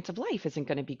experience of life isn't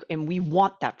going to be, and we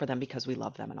want that for them because we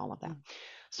love them and all of that.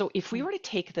 So if we were to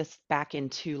take this back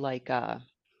into like a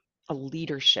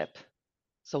leadership,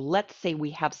 so let's say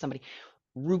we have somebody,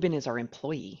 Ruben is our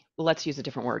employee. Well, let's use a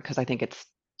different word because I think it's,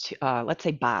 let's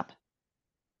say Bob.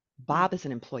 Bob is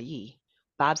an employee.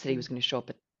 Bob said he was going to show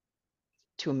up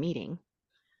to a meeting,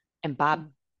 and Bob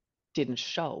didn't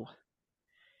show.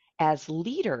 As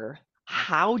leader,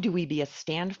 how do we be a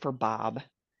stand for Bob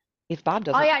if Bob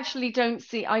I doesn't? actually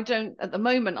I don't, at the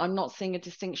moment, I'm not seeing a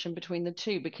distinction between the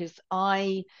two because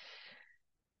I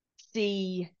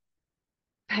see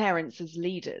parents as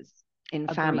leaders in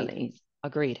Agreed. families.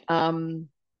 Agreed.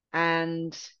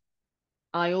 And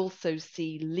I also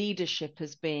see leadership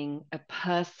as being a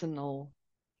personal,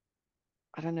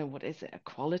 I don't know, what is it, a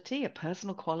quality, a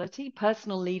personal quality,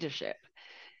 personal leadership.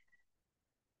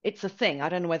 It's a thing. I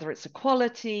don't know whether it's a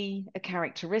quality, a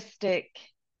characteristic,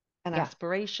 an Yeah.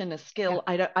 aspiration, a Yeah. skill.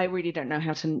 I really don't know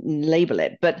how to label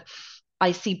it, but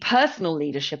I see personal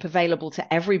leadership available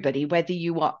to everybody, whether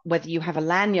you have a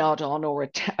lanyard on or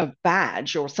a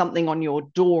badge or something on your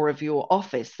door of your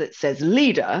office that says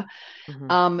leader.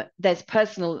 Hmm. There's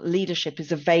personal leadership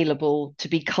is available to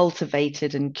be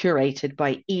cultivated and curated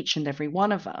by each and every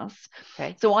one of us.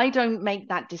 Okay. So I don't make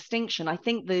that distinction. I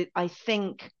think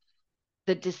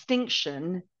the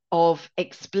distinction of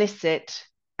explicit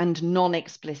and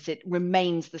non-explicit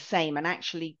remains the same and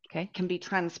actually Okay. can be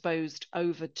transposed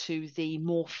over to the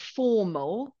more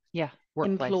formal Yeah.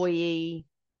 Workplace. employee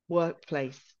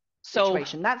workplace So,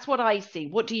 situation. That's what I see.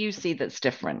 What do you see that's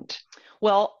different?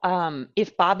 well,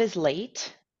 if Bob is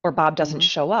late or Bob doesn't Mm-hmm.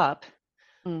 show up,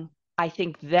 Mm, I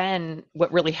think then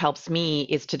what really helps me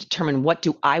is to determine what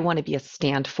do I want to be a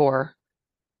stand for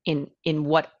in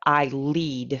what I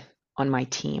lead on my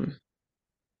team.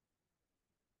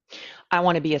 I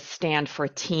want to be a stand for a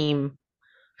team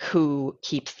who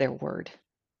keeps their word.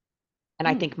 And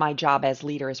I mm. think my job as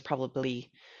leader is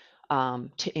probably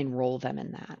to enroll them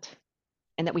in that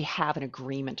and that we have an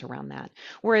agreement around that.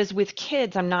 Whereas with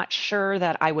kids, I'm not sure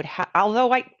that I would have,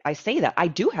 although I say that, I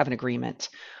do have an agreement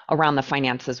around the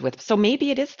finances with, so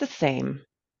maybe it is the same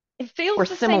It or feels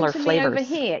the same similar to me over flavors.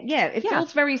 here. Yeah, it Yeah,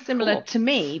 feels very similar cool. to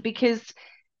me because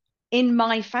in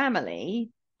my family,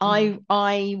 Hmm.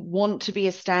 I want to be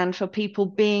a stand for people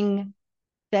being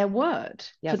their word,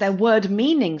 for their Yes, word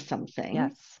meaning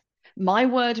something, yes, my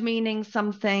word meaning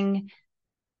something,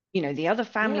 the other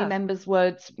family yeah, members'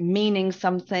 words meaning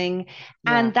something.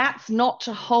 yeah, And that's not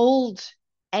to hold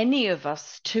any of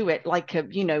us to it like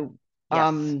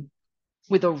yes,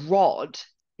 with a rod,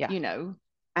 yeah, you know,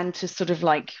 and to sort of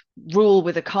like rule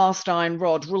with a cast iron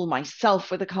rod, rule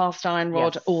myself with a cast iron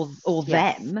yes, rod or yes,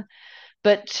 them.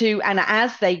 But and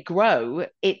as they grow,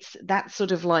 it's that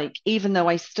sort of like, even though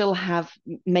I still have,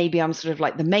 maybe I'm sort of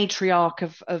like the matriarch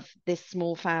of this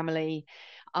small family.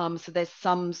 So there's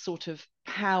some sort of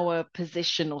power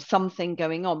position or something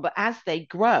going on. But as they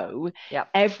grow, yeah,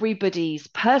 everybody's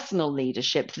personal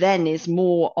leadership then is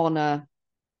more on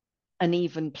an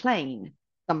even plane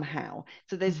somehow.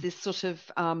 So there's mhm, this sort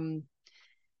of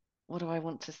what do I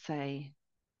want to say?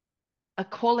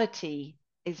 Equality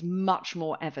is much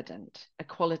more evident.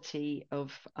 Equality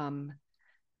of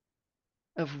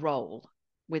role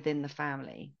within the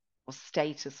family or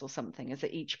status or something, as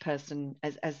that each person,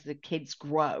 as the kids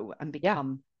grow and yeah,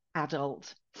 become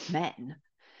adult men.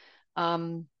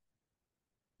 Um,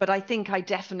 but I think I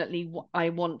definitely I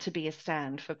want to be a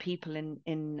stand for people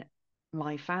in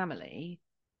my family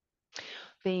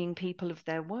being people of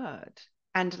their word.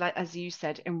 And like as you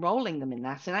said, enrolling them in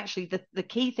that. And actually the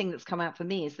key thing that's come out for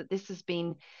me is that this has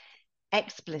been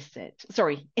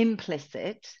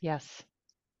implicit, Yes.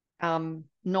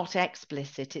 not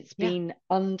explicit. It's Yeah. been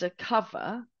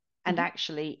undercover, and Mhm.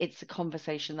 actually it's a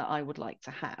conversation that I would like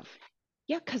to have.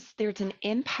 Yeah, because there's an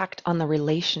impact on the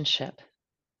relationship.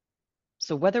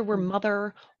 So whether we're Mm,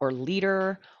 mother or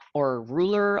leader or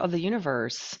ruler of the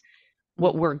universe,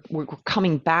 what mm, we're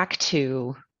coming back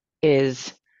to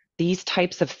is these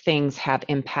types of things have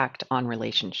impact on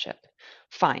relationship.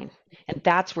 Fine. And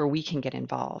that's where we can get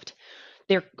involved.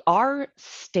 There are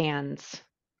stands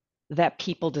that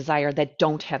people desire that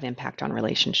don't have impact on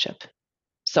relationship.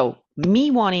 So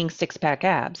me wanting six pack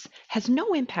abs has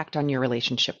no impact on your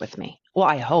relationship with me. Well,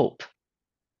 I hope.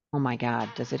 Oh my God,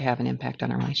 does it have an impact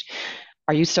on our relationship?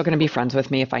 Are you still going to be friends with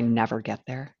me if I never get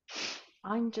there?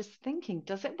 I'm just thinking,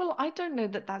 does it? Well, I don't know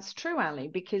that that's true, Ali,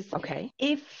 because Okay.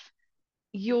 if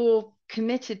you're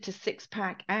committed to six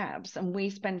pack abs and we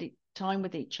spend time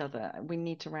with each other, we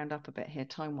need to round up a bit here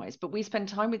time wise, but we spend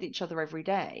time with each other every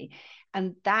day,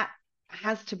 and that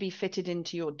has to be fitted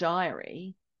into your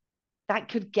diary, that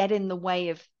could get in the way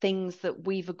of things that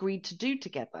we've agreed to do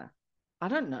together. I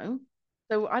don't know.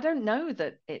 So I don't know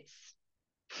that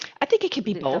I think it could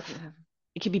be it doesn't both. have.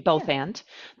 It could be both Yeah, and.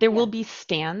 There will yeah. be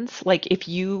stands. Like if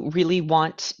you really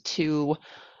want to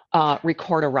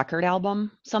record a record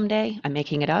album someday, I'm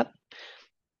making it up,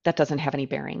 that doesn't have any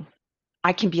bearing.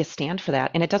 I can be a stand for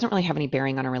that. And it doesn't really have any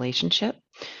bearing on a relationship.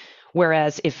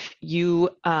 Whereas if you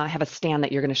have a stand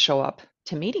that you're going to show up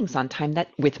to meetings on time, that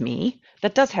with me,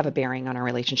 that does have a bearing on our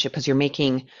relationship because you're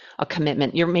making a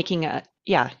commitment. You're making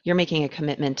a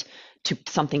commitment to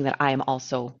something that I am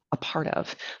also a part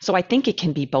of. So I think it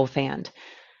can be both and.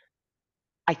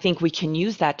 I think we can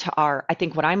use that to I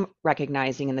think what I'm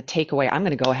recognizing in the takeaway, I'm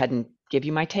going to go ahead and give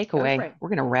you my Go for takeaway. it. We're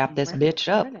going to wrap I'm this ready. bitch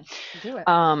I'm up. ready. Do it.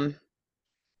 Um,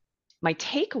 my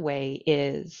takeaway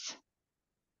is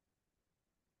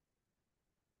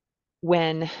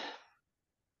when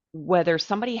whether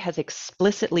somebody has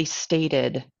explicitly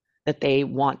stated that they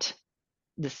want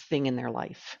this thing in their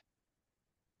life,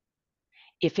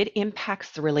 if it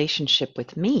impacts the relationship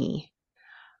with me,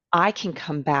 I can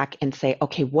come back and say,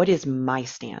 okay, what is my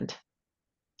stand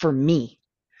for me?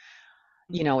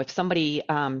 You Mm, know, if somebody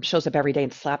shows up every day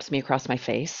and slaps me across my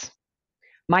face,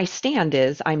 my stand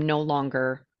is I'm no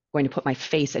longer going to put my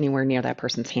face anywhere near that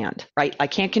person's hand, right? I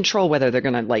can't control whether they're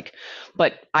going to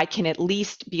but I can at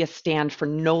least be a stand for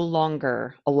no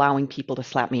longer allowing people to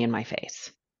slap me in my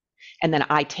face. And then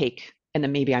and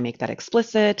then maybe I make that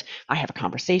explicit. I have a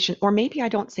conversation, or maybe I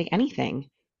don't say anything.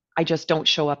 I just don't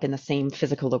show up in the same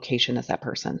physical location as that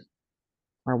person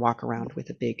or walk around mm, with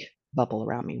a big bubble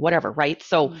around me, whatever, right?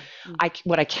 So mm, mm,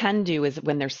 what I can do is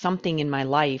when there's something in my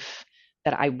life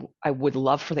that I would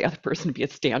love for the other person to be a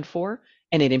stand for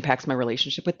and it impacts my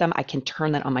relationship with them, I can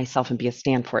turn that on myself and be a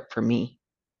stand for it for me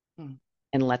mm.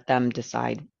 and let them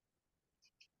decide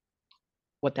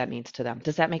what that means to them.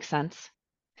 Does that make sense?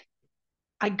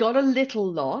 I got a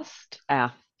little lost.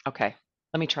 Ah, okay.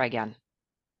 Let me try again.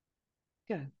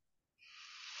 Go.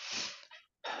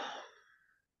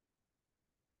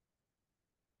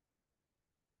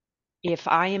 If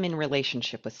I am in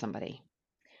relationship with somebody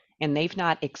and they've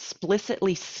not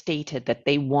explicitly stated that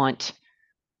they want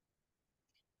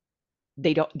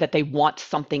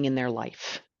something in their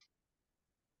life,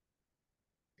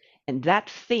 and that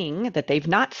thing that they've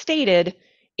not stated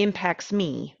impacts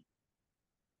me,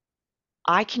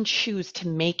 I can choose to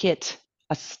make it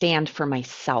a stand for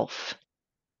myself.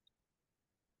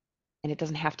 And it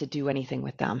doesn't have to do anything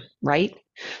with them, right?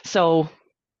 So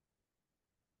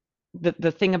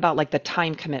the thing about like the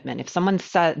time commitment, if someone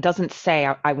doesn't say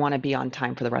I want to be on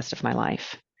time for the rest of my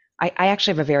life, I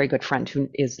actually have a very good friend who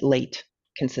is late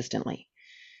consistently.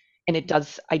 And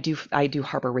I do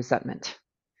harbor resentment.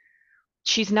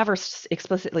 She's never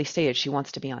explicitly stated she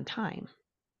wants to be on time.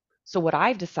 So what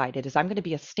I've decided is I'm going to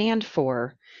be a stand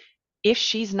for if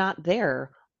she's not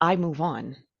there, I move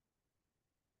on.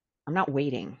 I'm not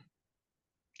waiting.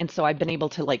 And so I've been able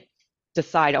to like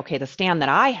decide, okay, the stand that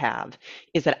I have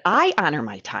is that I honor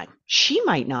my time. She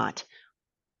might not,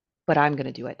 but I'm going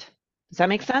to do it. Does that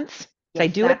make Yeah. sense? Did I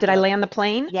Yes, do it? that Did I does. land the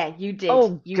plane? Yeah, you did.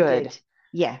 Oh, You good. did.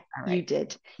 Yeah, All you right.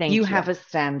 did. You Thank you. have a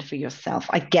stand for yourself.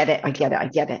 I get it. I get it. I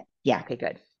get it. Yeah, Okay,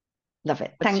 good. love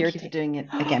it. What's your Thank you for take? doing it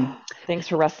again. Thanks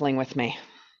for wrestling with me.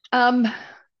 Um,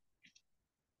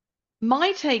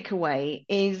 my takeaway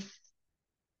is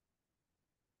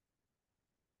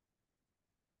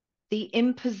the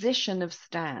imposition of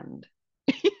stand.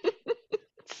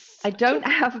 I Such a, don't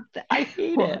have I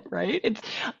hate it, right?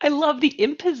 I love the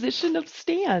imposition of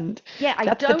stand. yeah, I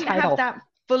That's the don't have title. that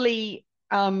fully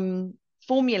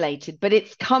formulated, but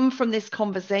it's come from this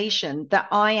conversation that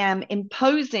I am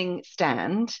imposing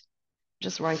stand,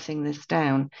 just writing this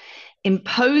down,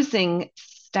 imposing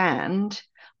stand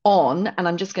on, and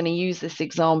I'm just going to use this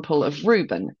example of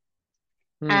Reuben.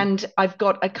 Hmm. And I've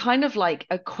got a kind of like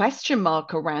a question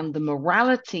mark around the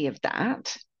morality of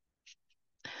that.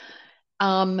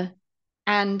 Um,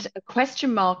 and a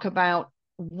question mark about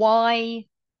why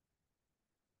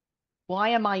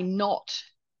am I not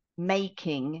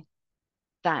making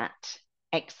that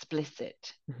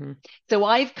explicit? Mm-hmm. So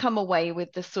I've come away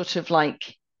with the sort of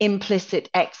like implicit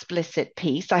explicit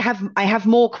piece. I have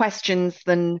more questions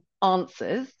than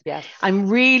answers. Yes. I'm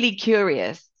really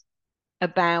curious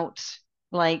about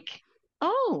like,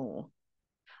 oh,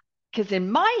 because in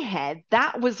my head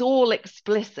that was all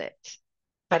explicit,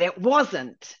 but it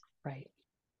wasn't. Right.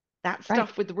 That Right.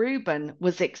 stuff with Reuben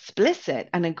was explicit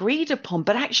and agreed upon,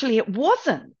 but actually it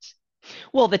wasn't.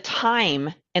 Well, the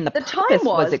time and the The time purpose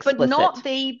was was, but not explicit.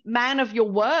 the man of your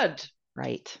word,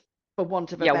 Right. for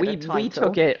want of a Yeah, better we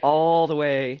took title. it all the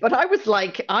way. But I was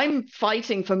like, I'm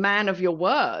fighting for man of your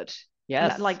word.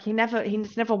 Yes. Like he's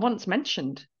never once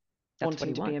mentioned That's what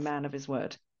he wanting to be a wants. man of his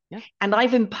word. Yeah. And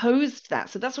I've imposed that.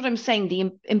 So that's what I'm saying,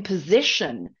 the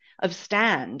imposition of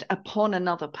stand upon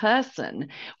another person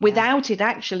Yeah. without it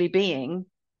actually being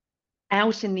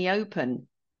out in the open,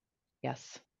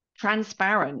 Yes.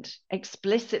 transparent,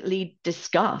 explicitly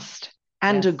discussed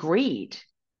and Yes. agreed.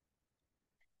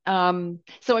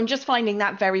 So I'm just finding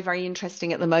that very, very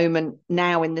interesting at the moment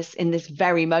now in this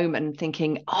very moment,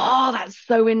 thinking, oh, that's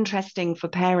so interesting for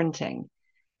parenting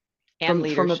And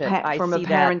leadership. from a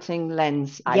parenting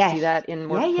lens. I see Yes. that in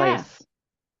Yeah, yeah. workplace,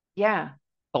 Yeah. I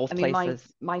both mean, my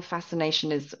places. my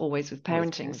fascination is always with Always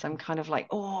parenting. So I'm parenting. kind of like,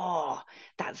 oh,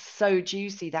 that's so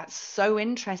juicy. That's so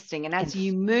interesting. And And as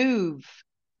you move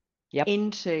yep.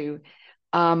 into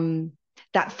um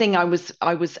that thing I was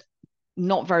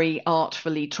not very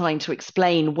artfully trying to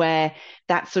explain, where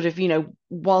that sort of,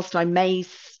 whilst I may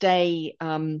stay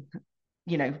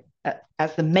you know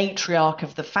as the matriarch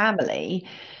of the family,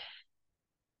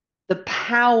 the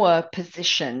power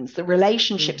positions, the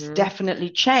relationships Mm-hmm. definitely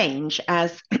change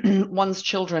as one's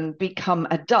children become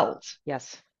adult.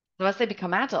 Yes. So as they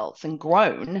become adults and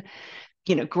grown,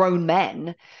 grown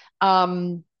men,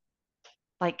 um,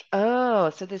 like, oh,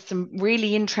 so there's some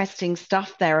really interesting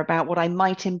stuff there about what I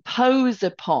might impose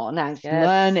upon as Yes.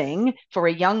 learning for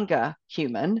a younger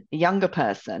human, a younger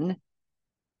person.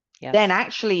 Yes. Then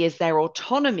actually, as their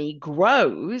autonomy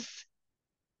grows,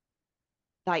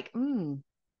 like, and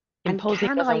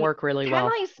Imposing doesn't work really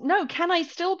well. can I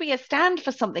still be a stand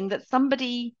for something that for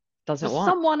Doesn't want.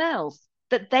 someone else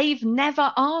that they've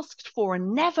never asked for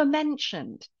and never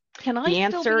mentioned? Can I The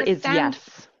still be answer a is stand?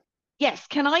 yes. Yes,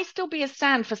 can I still be a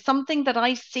stand for something that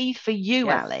I see for you,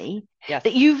 Yes. Ali, Yes.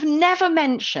 that you've never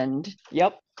mentioned,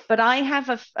 Yep. but I have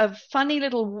a funny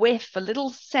little whiff, a little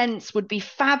sense would be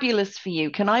fabulous for you?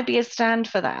 Can I be a stand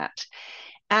for that?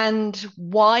 And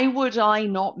why would I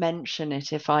not mention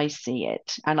it if I see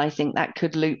it? And I think that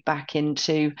could loop back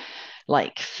into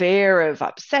like fear of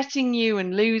upsetting you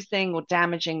and losing or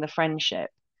damaging the friendship.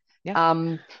 Yeah.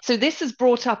 So this has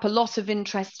brought up a lot of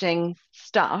interesting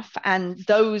stuff, and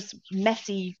those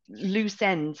messy loose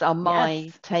ends are my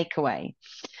Yes. takeaway.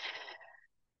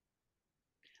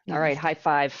 All Let me right. High see.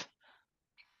 five.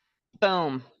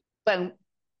 Boom. Well,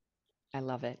 I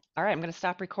love it. All right. I'm going to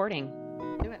stop recording.